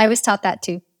yeah, I was taught that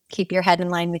too. Keep your head in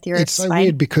line with your spine. It's so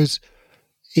weird because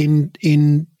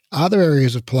in other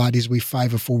areas of Pilates, we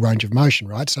favor full range of motion,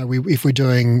 right? So if we're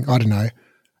doing, I don't know,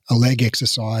 a leg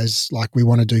exercise, like we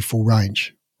want to do full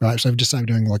range, right? So just say we're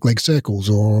doing like leg circles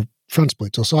or front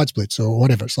splits or side splits or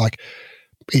whatever. It's like,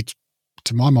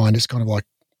 to my mind, it's kind of like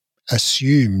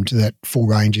assumed that full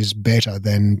range is better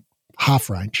than half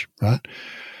range, right?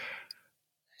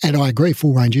 And I agree,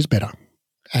 full range is better,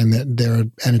 and that there are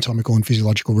anatomical and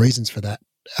physiological reasons for that.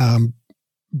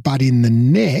 But in the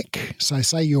neck, so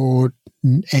say your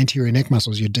anterior neck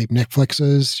muscles, your deep neck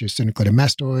flexors, your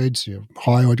sternocleidomastoids, your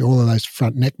hyoid, all of those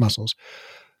front neck muscles,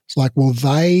 it's like, well,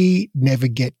 they never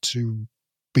get to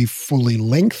be fully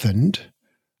lengthened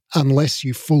unless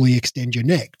you fully extend your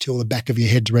neck till the back of your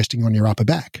head's resting on your upper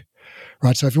back,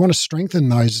 right? So if you want to strengthen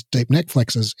those deep neck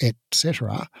flexors, et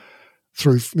cetera,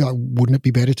 wouldn't it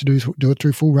be better to do it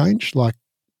through full range? Like,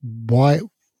 why?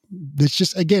 It's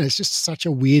just such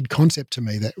a weird concept to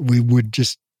me that we would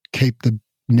just keep the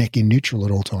neck in neutral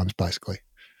at all times, basically.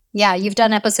 Yeah, you've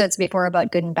done episodes before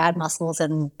about good and bad muscles,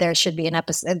 and there should be an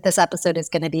episode. This episode is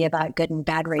going to be about good and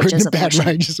bad ranges of motion. Good and bad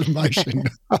ranges of motion.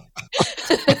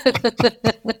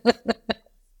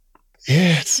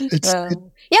 Yeah,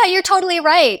 yeah, you're totally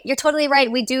right. You're totally right.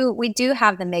 We do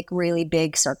have them make really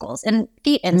big circles and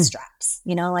feet in straps.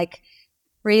 Like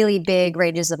really big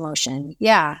ranges of motion.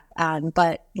 Yeah,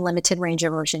 but limited range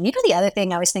of motion. The other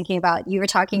thing I was thinking about, you were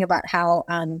talking about how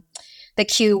the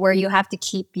cue where you have to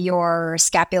keep your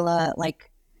scapula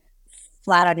like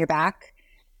flat on your back.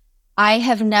 I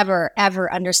have never,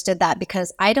 ever understood that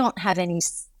because I don't have any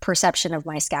perception of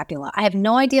my scapula. I have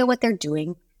no idea what they're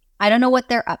doing. I don't know what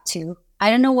they're up to. I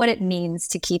don't know what it means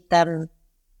to keep them,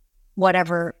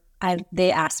 whatever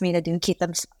they asked me to do, keep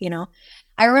them,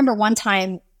 I remember one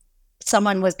time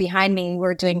someone was behind me. We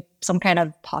were doing some kind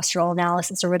of postural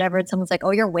analysis or whatever. And someone's like,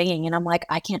 oh, you're winging. And I'm like,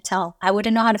 I can't tell. I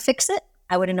wouldn't know how to fix it.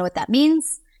 I wouldn't know what that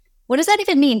means. What does that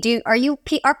even mean?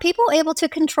 Are people able to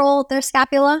control their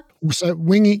scapula? So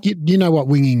winging, you know what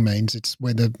winging means. It's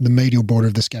where the medial border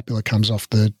of the scapula comes off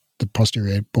the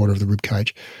posterior border of the rib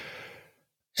cage.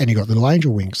 And you got little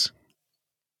angel wings.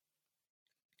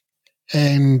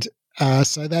 And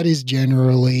so that is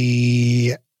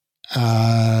generally,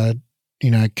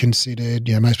 considered,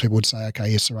 most people would say, okay,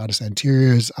 your serratus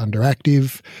anterior is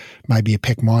underactive, maybe your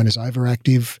pec minor is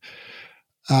overactive.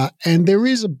 And there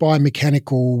is a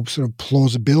biomechanical sort of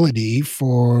plausibility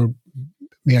for,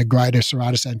 greater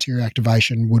serratus anterior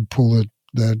activation would pull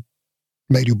the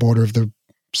medial border of the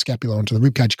scapula onto the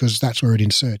rib cage because that's where it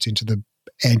inserts into the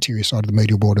anterior side of the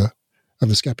medial border of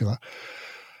the scapula.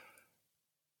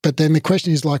 But then the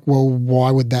question is like, well, why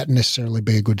would that necessarily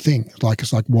be a good thing? Like,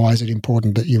 it's like, why is it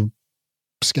important that your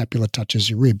scapula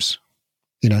touches your ribs?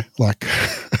 Like,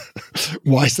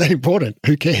 why is that important?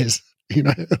 Who cares?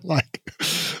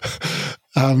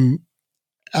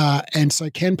 And so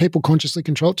can people consciously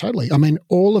control it? Totally. I mean,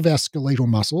 all of our skeletal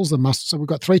muscles, so we've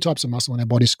got 3 types of muscle in our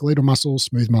body: skeletal muscle,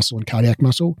 smooth muscle, and cardiac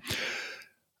muscle.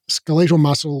 Skeletal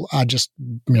muscle are just,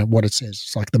 what it says.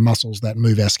 It's like the muscles that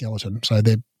move our skeleton. So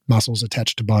they're muscles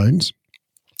attached to bones.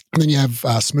 And then you have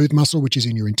smooth muscle, which is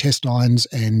in your intestines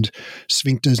and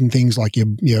sphincters and things like your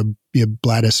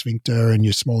bladder sphincter and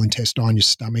your small intestine, your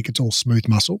stomach. It's all smooth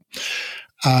muscle.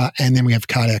 And then we have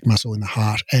cardiac muscle in the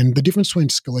heart. And the difference between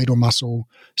skeletal muscle,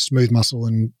 smooth muscle,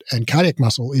 and cardiac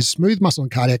muscle is smooth muscle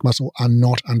and cardiac muscle are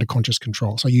not under conscious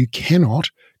control. So you cannot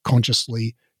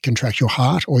consciously contract your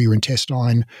heart or your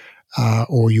intestine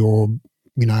or your,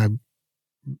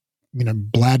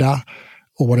 bladder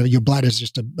or whatever. Your bladder is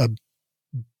just a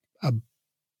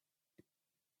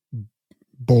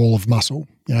ball of muscle.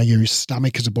 Your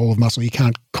stomach is a ball of muscle. You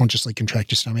can't consciously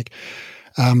contract your stomach.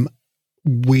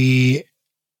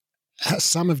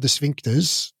 Some of the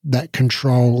sphincters that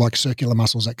control, like circular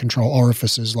muscles that control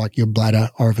orifices, like your bladder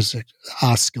orifice,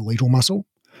 are skeletal muscle.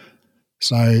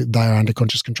 So they are under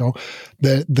conscious control.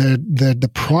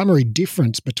 The primary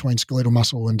difference between skeletal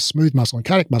muscle and smooth muscle and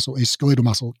cardiac muscle is skeletal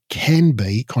muscle can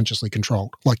be consciously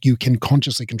controlled. Like you can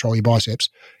consciously control your biceps.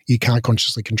 You can't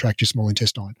consciously contract your small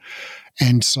intestine.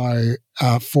 And so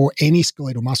for any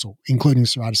skeletal muscle, including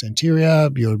serratus anterior,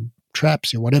 your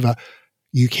traps, your whatever,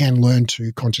 you can learn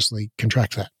to consciously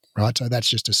contract that, right? So that's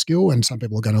just a skill, and some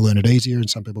people are going to learn it easier and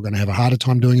some people are going to have a harder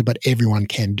time doing it, but everyone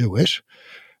can do it.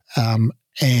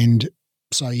 And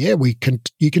so, yeah,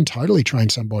 you can totally train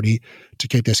somebody to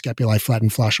keep their scapulae flat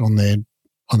and flush on the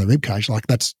rib cage. Like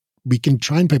we can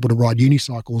train people to ride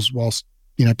unicycles whilst,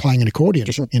 playing an accordion,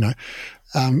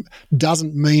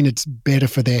 doesn't mean it's better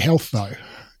for their health though,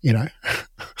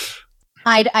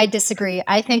 I disagree.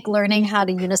 I think learning how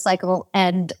to unicycle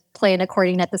and play an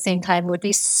accordion at the same time would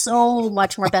be so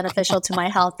much more beneficial to my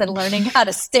health than learning how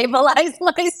to stabilize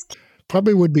my skin.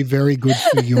 Probably would be very good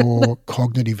for your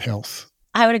cognitive health.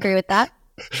 I would agree with that.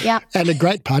 Yeah. And a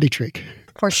great party trick.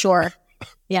 For sure.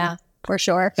 Yeah, for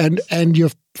sure. And your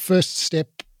first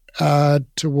step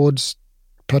towards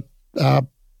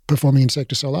performing in Cirque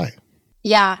du Soleil.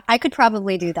 Yeah, I could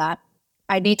probably do that.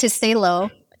 I need to stay low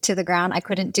to the ground. I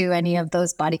couldn't do any of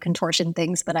those body contortion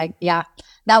things, but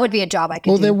that would be a job I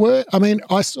could do.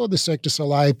 I saw the Cirque du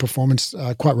Soleil performance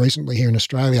quite recently here in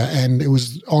Australia, and it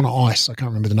was on ice. I can't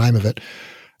remember the name of it.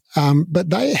 But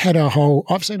they had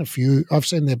I've seen them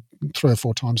 3 or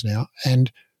 4 times now,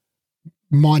 and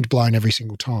mind blown every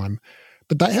single time.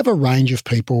 But they have a range of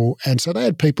people, and so they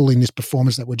had people in this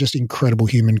performance that were just incredible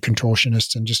human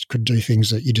contortionists and just could do things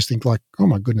that you just think like, oh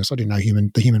my goodness, I didn't know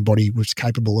the human body was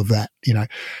capable of that,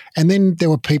 And then there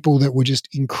were people that were just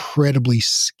incredibly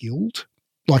skilled.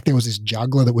 Like there was this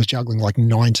juggler that was juggling like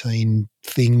 19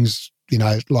 things,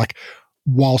 like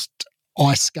whilst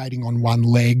ice skating on one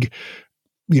leg,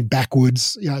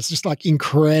 backwards. It's just like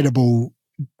incredible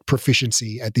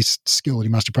proficiency at this skill that he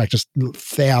must have practiced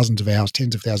thousands of hours,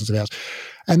 tens of thousands of hours.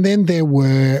 And then there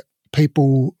were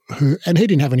people and he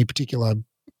didn't have any particular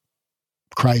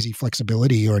crazy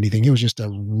flexibility or anything. He was just a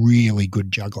really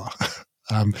good juggler.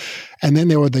 And then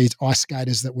there were these ice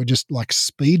skaters that were just like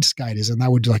speed skaters, and they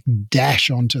would like dash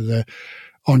onto the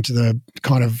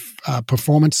kind of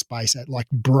performance space at like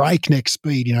breakneck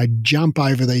speed, jump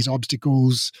over these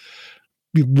obstacles,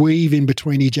 weave in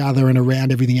between each other and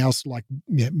around everything else, like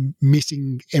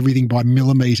missing everything by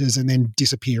millimeters, and then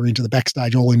disappear into the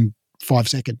backstage all in 5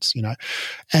 seconds,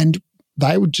 And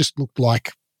they would just look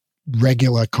like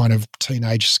regular kind of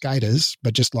teenage skaters,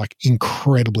 but just like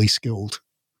incredibly skilled,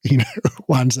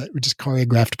 ones that were just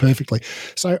choreographed perfectly.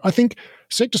 So I think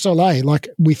Cirque du Soleil, like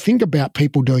we think about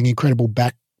people doing incredible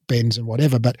back bends and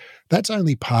whatever, but that's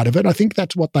only part of it. I think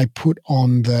that's what they put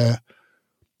on the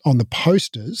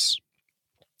posters,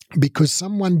 because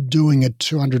someone doing a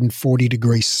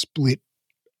 240-degree split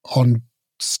on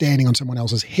standing on someone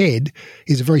else's head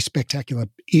is a very spectacular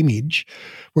image,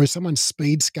 whereas someone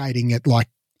speed skating at like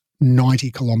 90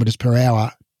 kilometers per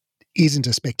hour isn't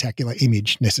a spectacular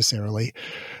image necessarily.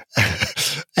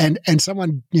 and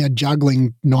someone,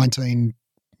 juggling 19,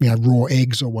 raw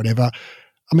eggs or whatever,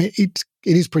 I mean, it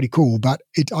is pretty cool, but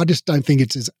I just don't think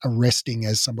it's as arresting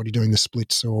as somebody doing the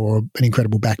splits or an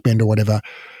incredible backbend or whatever.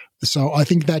 So I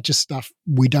think that just stuff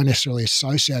we don't necessarily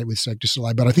associate with Cirque du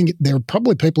Soleil, but I think there are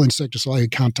probably people in Cirque du Soleil who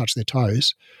can't touch their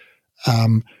toes,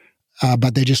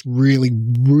 but they're just really,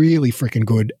 really freaking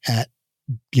good at,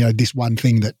 this one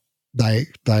thing that they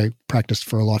practiced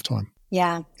for a lifetime.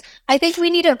 Yeah. I think we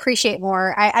need to appreciate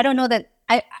more. I don't know that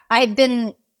I've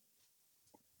been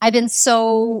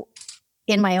so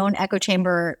in my own echo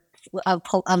chamber of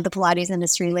the Pilates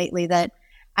industry lately that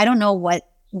I don't know what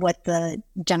the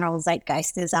general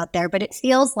zeitgeist is out there, but it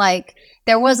feels like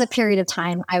there was a period of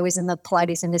time I was in the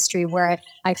Pilates industry where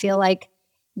I feel like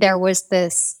there was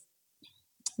this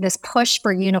push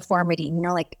for uniformity,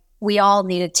 like we all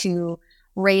needed to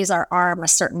raise our arm a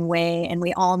certain way and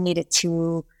we all needed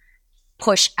to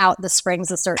push out the springs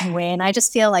a certain way. And I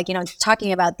just feel like,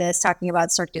 talking about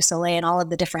Cirque du Soleil and all of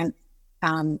the different,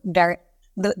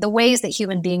 the ways that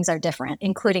human beings are different,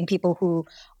 including people who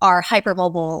are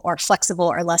hypermobile or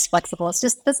flexible or less flexible. It's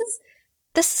just, this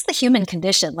is the human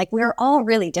condition. Like we're all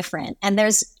really different. And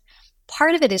there's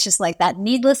part of it is just like that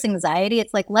needless anxiety.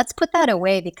 It's like, let's put that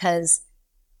away, because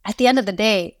at the end of the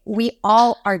day, we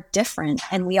all are different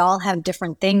and we all have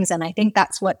different things. And I think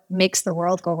that's what makes the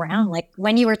world go round. Like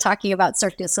when you were talking about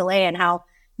Cirque du Soleil and how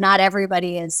not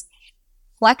everybody is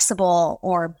flexible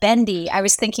or bendy, I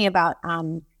was thinking about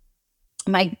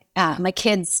my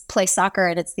kids play soccer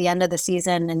and it's the end of the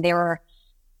season, and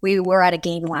we were at a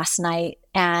game last night,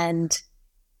 and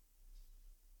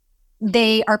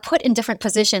they are put in different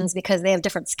positions because they have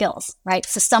different skills, right?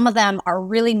 So some of them are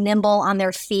really nimble on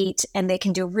their feet and they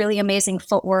can do really amazing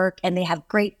footwork and they have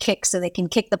great kicks, so they can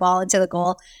kick the ball into the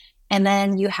goal. And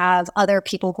then you have other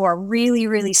people who are really,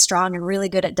 really strong and really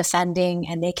good at defending,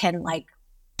 and they can like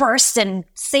burst and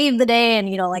save the day and,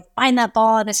 like find that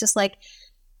ball. And it's just like,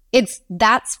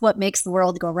 that's what makes the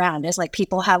world go round. It's like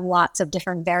people have lots of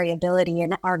different variability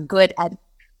and are good at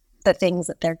the things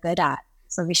that they're good at.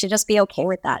 So we should just be okay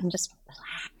with that and just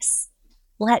relax.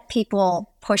 Let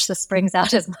people push the springs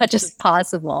out as much as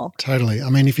possible. Totally. I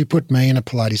mean, if you put me in a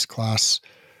Pilates class,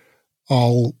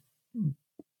 I'll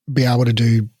be able to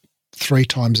do 3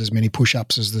 times as many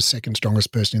push-ups as the second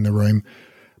strongest person in the room,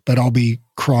 but I'll be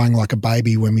crying like a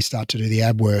baby when we start to do the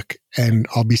ab work, and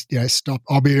I'll be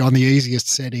I'll be on the easiest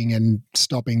setting and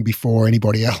stopping before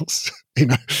anybody else,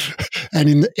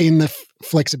 And in the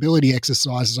flexibility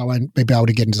exercises, I won't be able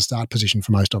to get into start position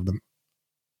for most of them,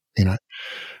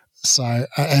 So,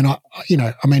 and I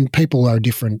mean, people are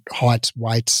different heights,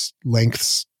 weights,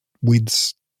 lengths,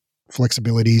 widths,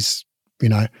 flexibilities,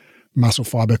 muscle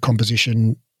fiber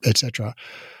composition, etc.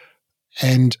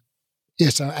 And yeah,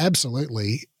 so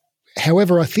absolutely.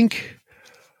 However, I think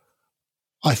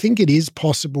it is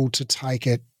possible to take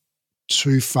it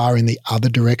too far in the other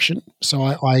direction. So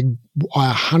I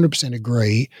 100%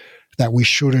 agree that we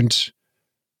shouldn't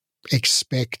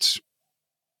expect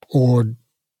or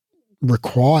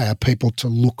require people to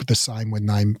look the same when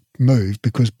they move,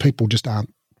 because people just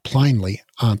aren't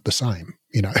the same,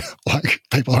 like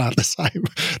people aren't the same.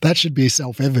 That should be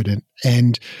self-evident.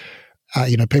 And,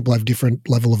 people have different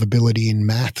level of ability in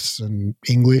maths and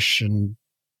English and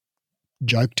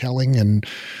joke telling and,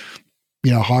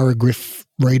 hieroglyph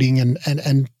reading.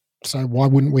 And so why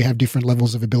wouldn't we have different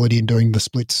levels of ability in doing the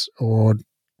splits or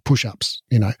push-ups,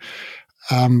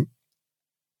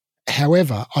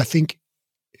 However, I think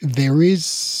it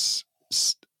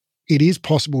is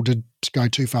possible to go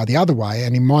too far the other way.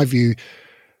 And in my view,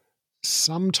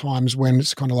 sometimes when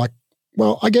it's kind of like,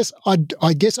 well, I guess I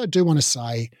do want to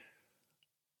say,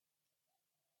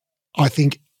 I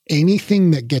think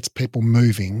anything that gets people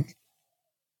moving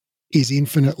is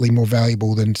infinitely more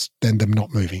valuable than them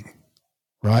not moving,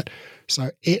 right?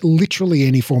 So literally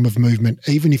any form of movement,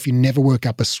 even if you never work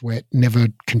up a sweat, never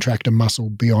contract a muscle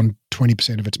beyond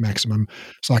 20% of its maximum,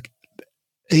 it's like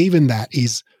even that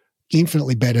is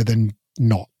infinitely better than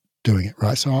not doing it,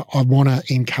 right? So I want to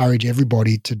encourage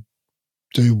everybody to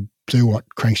do what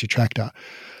cranks your tractor.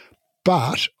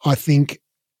 But I think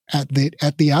at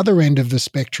the other end of the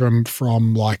spectrum,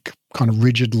 from like kind of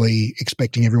rigidly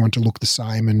expecting everyone to look the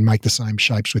same and make the same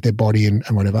shapes with their body and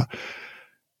whatever,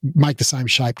 make the same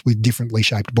shape with differently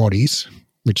shaped bodies,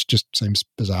 which just seems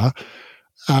bizarre.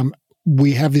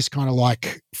 We have this kind of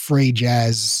like free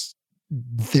jazz,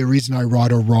 there is no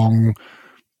right or wrong,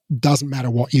 doesn't matter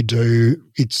what you do,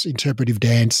 it's interpretive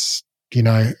dance, you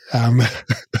know,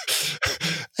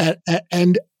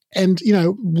 and you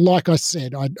know, like I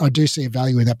said, I do see a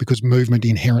value in that, because movement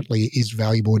inherently is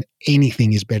valuable, and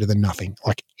anything is better than nothing.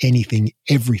 Like anything,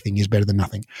 everything is better than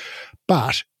nothing.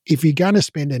 But if you're going to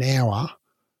spend an hour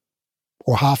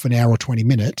or half an hour or 20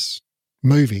 minutes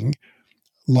moving,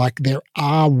 like there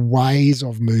are ways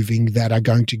of moving that are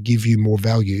going to give you more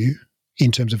value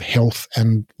in terms of health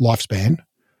and lifespan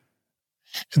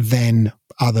than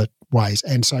other ways.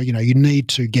 And so, you know, you need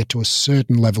to get to a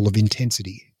certain level of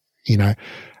intensity, you know,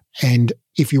 and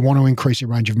if you want to increase your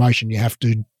range of motion, you have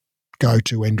to go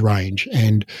to end range.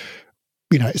 And,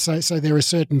 you know, so there are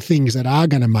certain things that are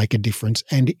going to make a difference.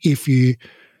 And if you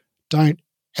don't,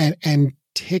 and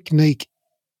technique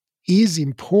is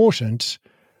important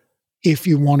if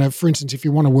you want to, for instance, if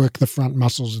you want to work the front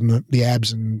muscles and the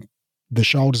abs and the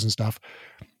shoulders and stuff,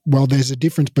 well, there's a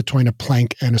difference between a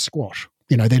plank and a squat.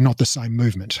 You know, they're not the same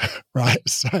movement, right?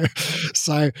 So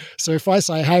if I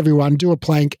say, hey, everyone, do a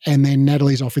plank, and then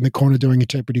Natalie's off in the corner doing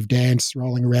interpretive dance,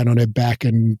 rolling around on her back,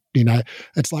 and, you know,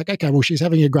 it's like, okay, well, she's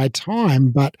having a great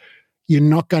time, but you're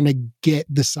not going to get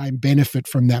the same benefit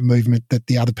from that movement that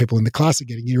the other people in the class are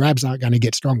getting. Your abs aren't going to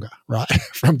get stronger, right,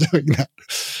 from doing that.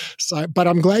 So, but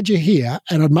I'm glad you're here,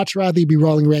 and I'd much rather you be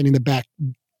rolling around in the back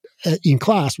in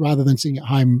class rather than sitting at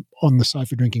home on the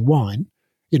sofa drinking wine.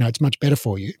 You know, it's much better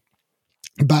for you.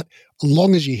 But as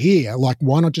long as you're here, like,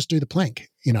 why not just do the plank?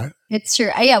 You know, it's true.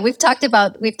 Yeah, we've talked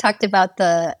about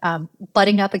the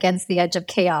butting up against the edge of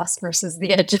chaos versus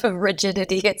the edge of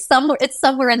rigidity. It's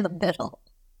somewhere in the middle.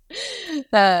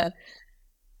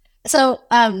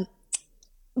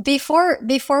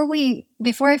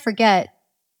 Before I forget,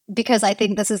 because I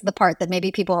think this is the part that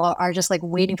maybe people are just like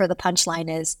waiting for the punchline,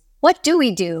 is what do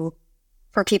we do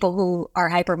for people who are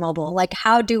hypermobile? Like,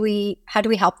 how do we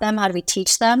help them? How do we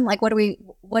teach them? Like, what do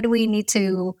we need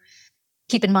to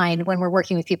keep in mind when we're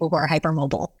working with people who are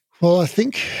hypermobile? Well, I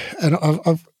think, and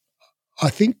I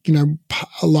think, you know,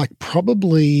 like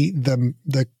probably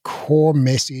the core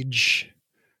message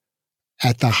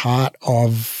at the heart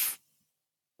of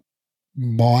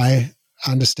my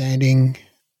understanding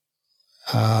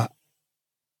of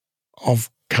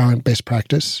current best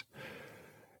practice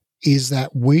is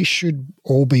that we should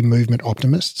all be movement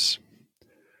optimists,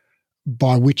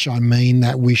 by which I mean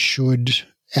that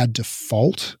our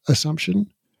default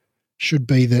assumption should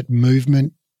be that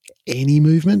movement, any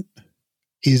movement,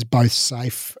 is both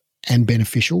safe and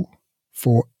beneficial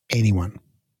for anyone.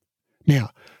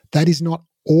 Now, that is not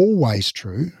always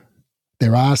true.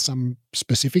 There are some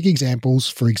specific examples,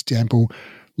 for example,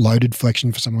 loaded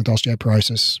flexion for someone with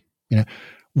osteoporosis, you know,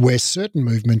 where certain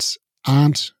movements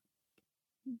aren't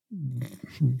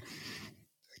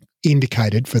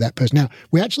indicated for that person. Now,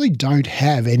 we actually don't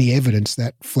have any evidence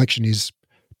that flexion is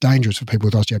dangerous for people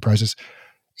with osteoporosis.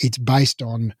 It's based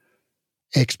on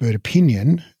expert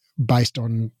opinion, based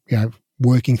on, you know,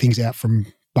 working things out from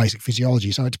basic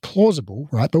physiology. So it's plausible,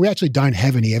 right? But we actually don't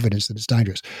have any evidence that it's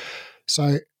dangerous.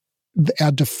 So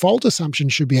our default assumption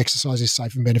should be exercise is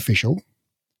safe and beneficial.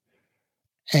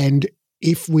 And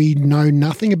if we know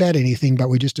nothing about anything, but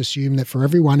we just assume that for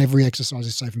everyone, every exercise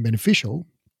is safe and beneficial,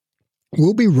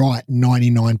 we'll be right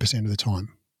 99% of the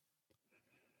time.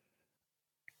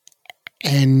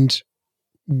 And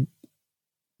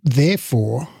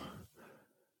therefore,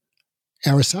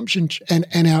 our assumption,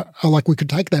 and like, we could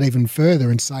take that even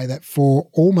further and say that for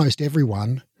almost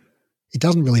everyone, it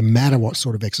doesn't really matter what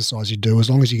sort of exercise you do, as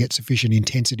long as you get sufficient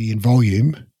intensity and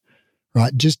volume,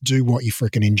 right? Just do what you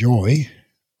freaking enjoy,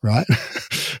 right?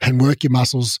 And work your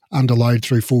muscles under load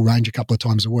through full range a couple of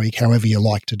times a week, however you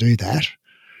like to do that.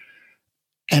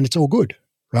 And it's all good,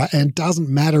 right? And it doesn't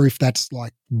matter if that's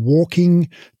like walking,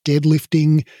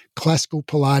 deadlifting, classical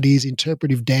Pilates,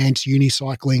 interpretive dance,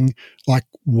 unicycling, like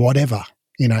whatever,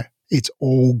 you know, it's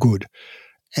all good.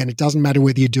 And it doesn't matter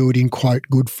whether you do it in quote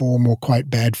good form or quote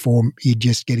bad form, you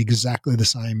just get exactly the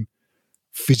same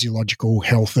physiological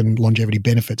health and longevity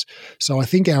benefits. So I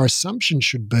think our assumption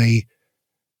should be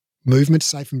movement's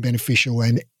safe and beneficial,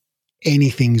 and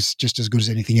anything's just as good as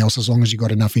anything else as long as you've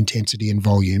got enough intensity and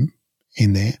volume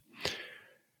in there.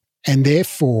 And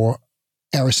therefore,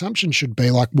 our assumption should be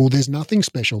like, well, there's nothing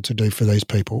special to do for these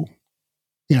people.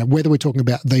 You know, whether we're talking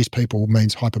about these people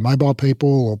means hypermobile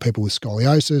people or people with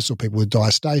scoliosis or people with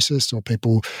diastasis or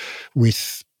people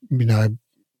with,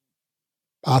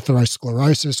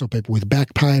 atherosclerosis or people with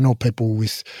back pain or people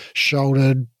with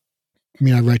shoulder,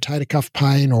 rotator cuff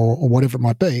pain or whatever it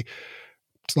might be.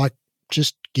 It's like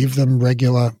just give them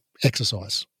regular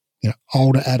exercise.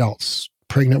 Older adults,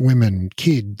 pregnant women,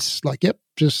 kids,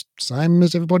 just same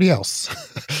as everybody else.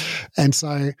 And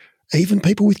so even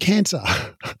people with cancer,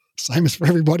 same as for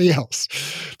everybody else.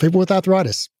 People with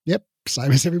arthritis,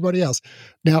 same as everybody else.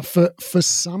 Now, for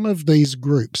some of these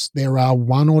groups, there are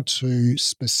one or two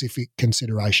specific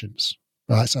considerations,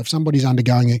 right? So if somebody's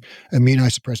undergoing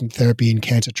immunosuppressant therapy in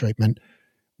cancer treatment,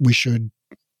 we should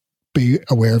be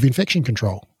aware of infection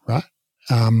control, right?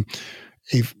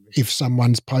 If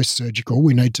someone's post-surgical,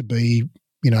 we need to be,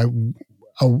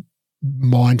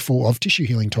 mindful of tissue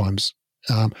healing times.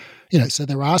 So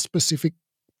there are specific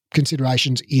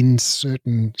considerations in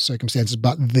certain circumstances,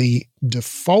 but the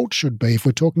default should be, if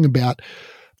we're talking about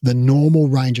the normal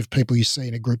range of people you see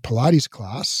in a group Pilates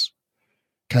class,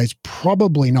 okay, it's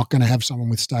probably not going to have someone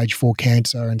with stage 4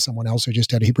 cancer and someone else who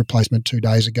just had a hip replacement 2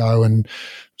 days ago and,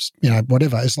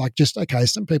 whatever. It's like just, okay,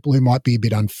 some people who might be a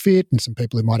bit unfit and some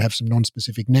people who might have some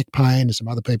non-specific neck pain and some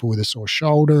other people with a sore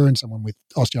shoulder and someone with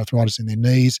osteoarthritis in their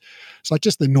knees. It's like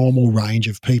just the normal range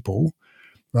of people,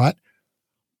 right?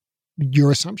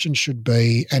 Your assumption should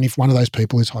be, and if one of those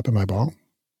people is hypermobile,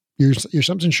 your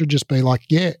assumption should just be like,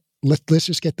 let's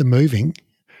just get them moving.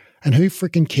 And who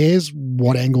freaking cares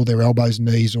what angle their elbows,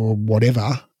 knees, or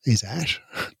whatever is at?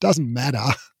 Doesn't matter.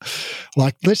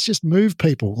 Let's just move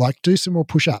people. Do some more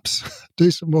push-ups,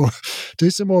 do some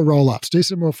more roll-ups, do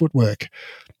some more footwork.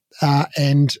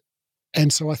 And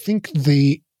so I think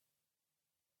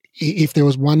if there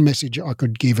was one message I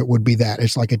could give, it would be that.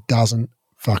 It's like it doesn't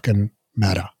fucking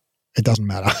matter. It doesn't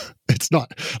matter. It's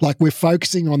not like we're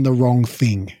focusing on the wrong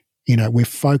thing. We're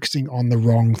focusing on the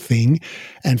wrong thing.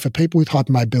 And for people with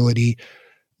hypermobility,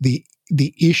 the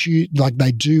issue,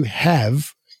 they do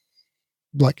have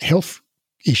health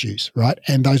issues, right?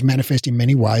 And those manifest in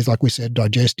many ways, like we said,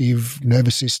 digestive,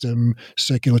 nervous system,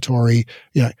 circulatory,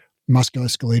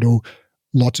 musculoskeletal,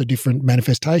 lots of different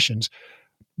manifestations.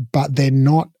 But they're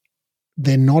not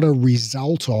a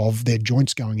result of their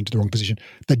joints going into the wrong position.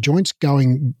 The joints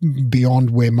going beyond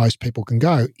where most people can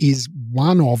go is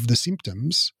one of the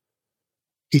symptoms.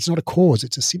 It's not a cause,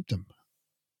 it's a symptom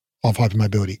of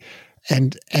hypermobility.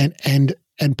 And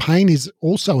pain is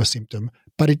also a symptom,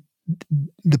 but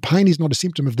the pain is not a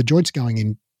symptom of the joints going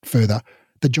in further.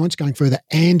 The joints going further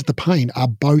and the pain are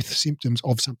both symptoms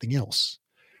of something else,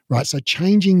 right? So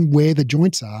changing where the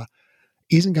joints are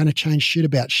isn't going to change shit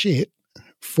about shit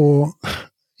for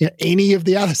any of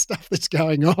the other stuff that's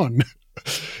going on.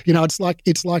 It's like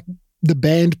the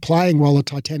band playing while the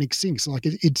Titanic sinks.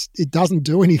 It doesn't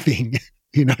do anything.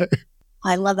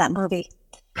 I love that movie.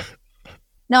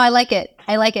 No, I like it.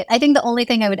 I think the only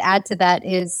thing I would add to that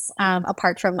is,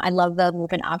 apart from I love the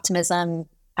movement optimism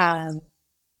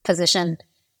position,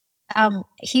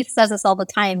 Heath says this all the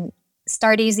time,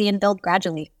 start easy and build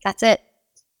gradually. That's it.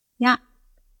 Yeah.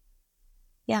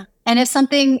 And if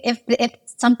something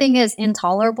is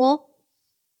intolerable,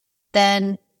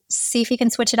 then see if you can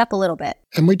switch it up a little bit.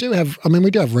 And we do have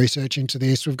research into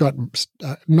this. We've got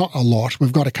not a lot.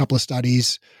 We've got a couple of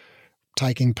studies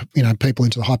taking people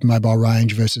into the hypermobile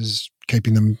range versus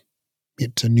keeping them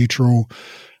to neutral.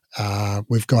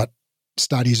 We've got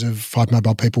studies of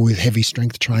hypermobile people with heavy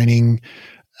strength training.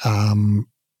 And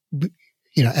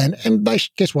they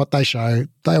guess what they show?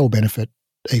 They all benefit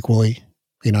equally.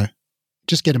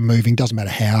 Just get them moving. Doesn't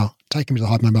matter how. Take them to the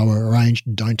hypermobile range.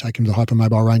 Don't take them to the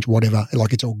hypermobile range. Whatever.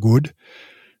 It's all good.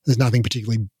 There's nothing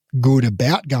particularly good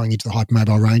about going into the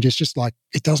hypermobile range. It's just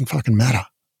it doesn't fucking matter.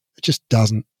 It just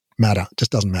doesn't matter. It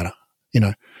just doesn't matter.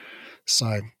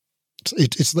 So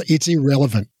it's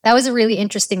irrelevant. That was a really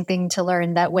interesting thing to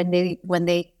learn, that when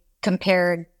they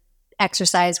compared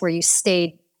exercise where you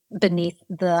stayed beneath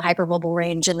the hypermobile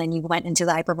range and then you went into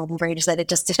the hypermobile range, that it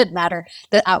just didn't matter.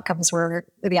 The outcomes were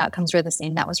the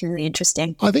same. That was really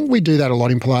interesting. I think we do that a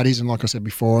lot in Pilates, and like I said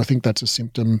before, I think that's a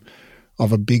symptom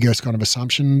of a bigger kind of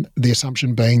assumption. The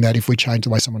assumption being that if we change the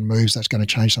way someone moves, that's going to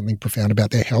change something profound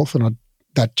about their health, and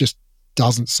that just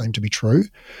doesn't seem to be true.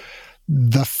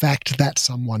 The fact that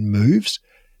someone moves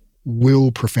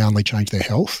will profoundly change their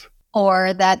health.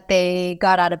 Or that they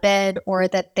got out of bed, or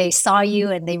that they saw you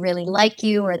and they really like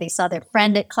you, or they saw their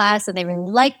friend at class and they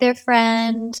really like their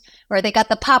friend, or they got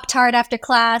the Pop-Tart after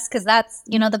class because that's,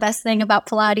 the best thing about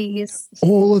Pilates.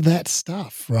 All of that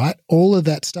stuff, right? All of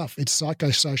that stuff. It's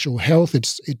psychosocial health.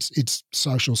 It's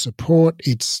social support.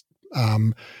 It's,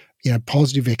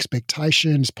 positive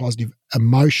expectations, positive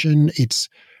emotion. It's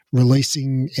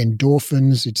releasing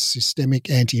endorphins, it's systemic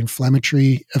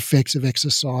anti-inflammatory effects of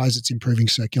exercise, it's improving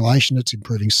circulation, it's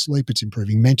improving sleep, it's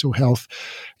improving mental health,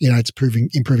 it's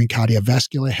improving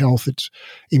cardiovascular health, it's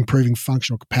improving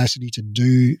functional capacity to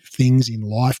do things in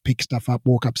life, pick stuff up,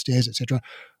 walk upstairs, etc.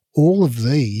 All of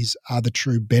these are the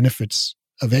true benefits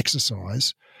of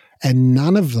exercise, and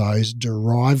none of those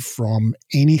derive from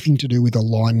anything to do with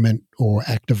alignment or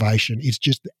activation. It's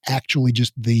just actually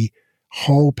just the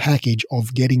whole package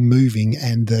of getting moving,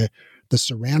 and the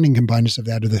surrounding components of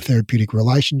that are the therapeutic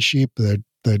relationship, the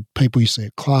people you see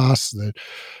at class,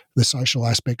 the social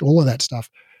aspect, all of that stuff.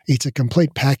 It's a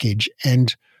complete package,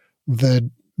 and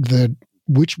the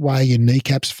which way your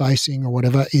kneecap's facing or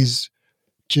whatever is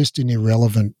just an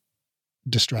irrelevant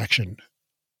distraction,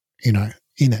 in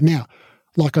that. Now,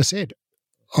 like I said,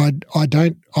 I'm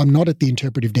not at the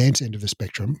interpretive dance end of the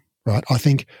spectrum, right? I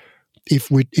think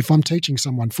if I'm teaching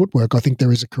someone footwork, I think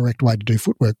there is a correct way to do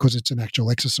footwork because it's an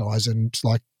actual exercise, and it's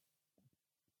like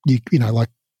like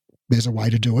there's a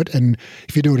way to do it. And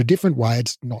if you do it a different way,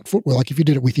 it's not footwork. Like if you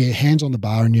did it with your hands on the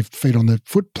bar and your feet on the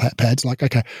foot pads, like,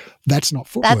 okay, that's not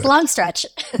footwork. That's long stretch.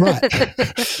 Right.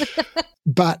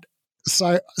 But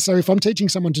so if I'm teaching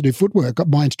someone to do footwork,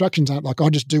 my instructions aren't like, I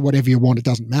just do whatever you want, it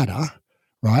doesn't matter.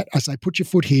 Right? I say, put your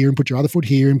foot here and put your other foot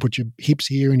here and put your hips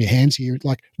here and your hands here.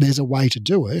 Like there's a way to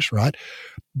do it, right?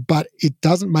 But it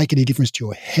doesn't make any difference to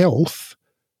your health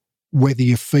whether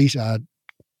your feet are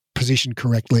positioned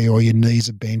correctly or your knees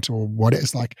are bent or what.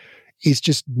 It's like, it's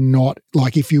just not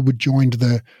like if you would join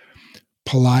the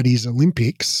Pilates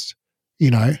Olympics,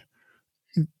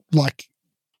 like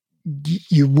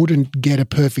you wouldn't get a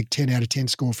perfect 10 out of 10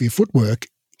 score for your footwork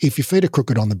if your feet are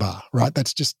crooked on the bar, right?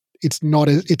 That's just, it's not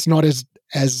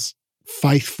as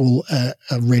faithful a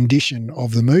rendition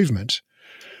of the movement,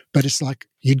 but it's like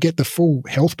you'd get the full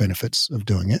health benefits of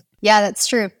doing it. Yeah, that's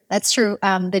true. That's true.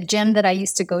 The gym that I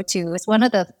used to go to is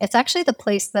it's actually the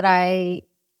place that I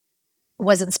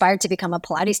was inspired to become a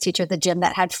Pilates teacher, the gym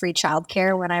that had free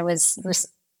childcare when I was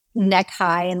neck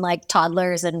high and like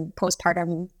toddlers and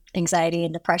postpartum anxiety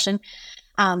and depression.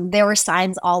 There were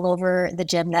signs all over the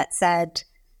gym that said,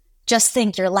 just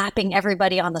think you're lapping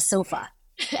everybody on the sofa.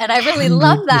 And I really 100%.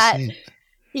 Love that.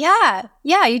 Yeah.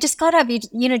 Yeah. You just gotta have,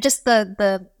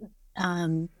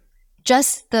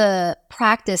 just the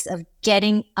practice of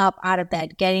getting up out of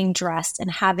bed, getting dressed and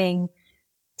having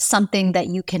something that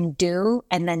you can do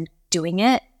and then doing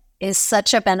it is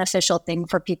such a beneficial thing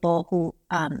for people who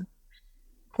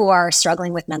are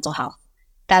struggling with mental health.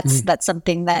 That's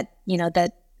something that,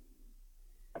 that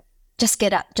just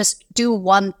get up, just do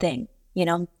one thing.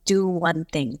 Do one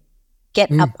thing,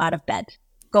 get up out of bed,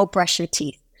 go brush your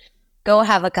teeth, go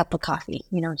have a cup of coffee,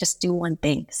 just do one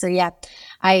thing. So yeah,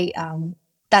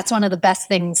 that's one of the best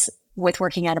things with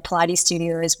working at a Pilates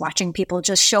studio is watching people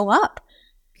just show up.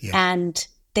 Yeah. And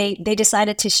they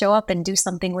decided to show up and do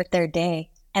something with their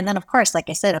day. And then of course, like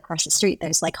I said, across the street,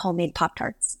 there's like homemade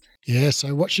Pop-Tarts. Yeah.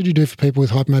 So what should you do for people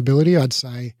with hypermobility? I'd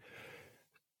say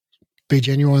be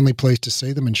genuinely pleased to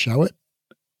see them and show it.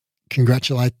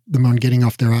 Congratulate them on getting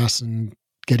off their ass and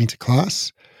getting to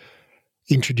class.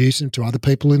 Introduce them to other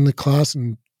people in the class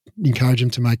and encourage them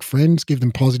to make friends. Give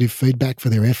them positive feedback for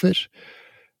their effort.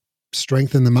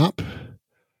 Strengthen them up.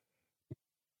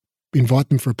 Invite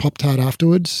them for a Pop-Tart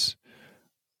afterwards.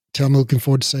 Tell them looking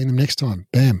forward to seeing them next time.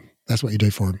 Bam. That's what you do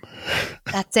for them.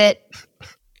 That's it.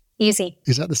 Easy.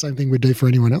 Is that the same thing we do for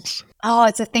anyone else? Oh,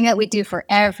 it's a thing that we do for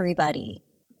everybody.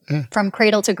 Yeah. From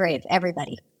cradle to grave,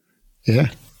 everybody. Yeah.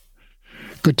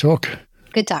 Good talk.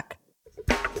 Good talk.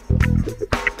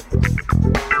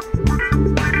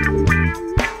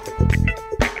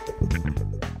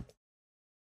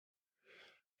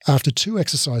 After 2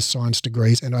 exercise science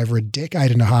degrees and over a decade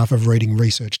and a half of reading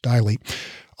research daily,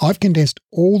 I've condensed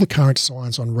all the current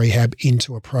science on rehab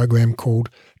into a program called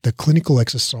the Clinical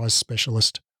Exercise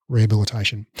Specialist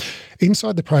Rehabilitation.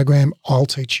 Inside the program, I'll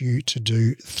teach you to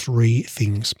do 3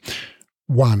 things.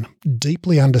 1,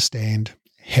 deeply understand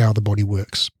how the body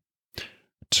works.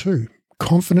 2,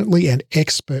 confidently and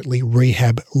expertly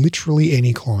rehab literally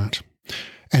any client.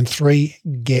 And 3,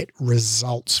 get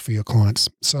results for your clients.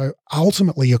 So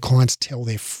ultimately your clients tell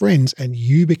their friends and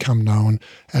you become known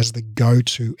as the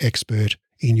go-to expert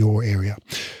in your area.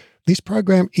 This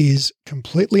program is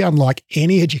completely unlike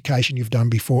any education you've done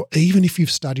before, even if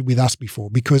you've studied with us before,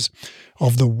 because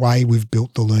of the way we've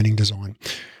built the learning design.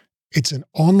 It's an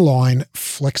online,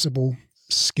 flexible,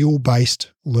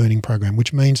 skill-based learning program,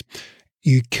 which means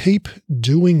you keep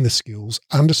doing the skills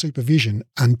under supervision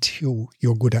until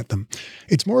you're good at them.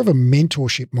 It's more of a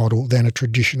mentorship model than a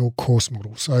traditional course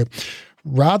model. So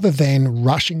Rather than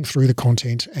rushing through the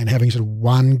content and having sort of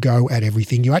one go at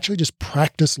everything, you actually just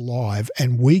practice live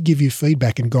and we give you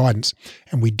feedback and guidance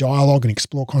and we dialogue and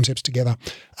explore concepts together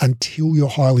until you're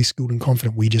highly skilled and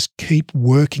confident. We just keep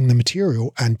working the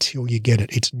material until you get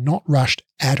it. It's not rushed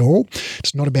at all.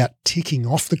 It's not about ticking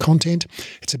off the content.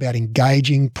 It's about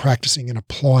engaging, practicing and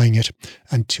applying it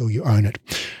until you own it.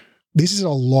 This is a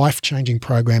life-changing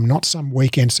program, not some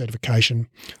weekend certification.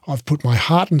 I've put my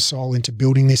heart and soul into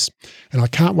building this, and I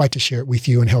can't wait to share it with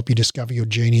you and help you discover your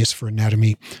genius for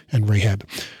anatomy and rehab.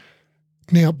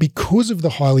 Now, because of the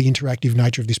highly interactive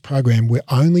nature of this program, we're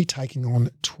only taking on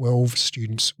 12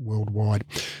 students worldwide.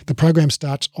 The program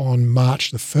starts on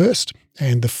March the 1st,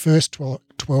 and the first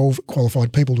 12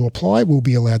 qualified people to apply will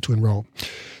be allowed to enroll.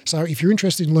 So if you're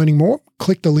interested in learning more,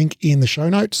 click the link in the show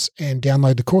notes and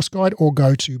download the course guide, or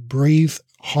go to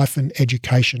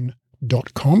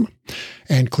breathe-education.com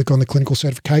and click on the clinical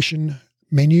certification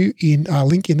menu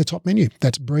link in the top menu.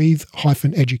 That's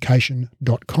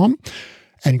breathe-education.com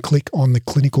and click on the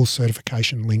clinical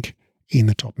certification link in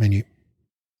the top menu.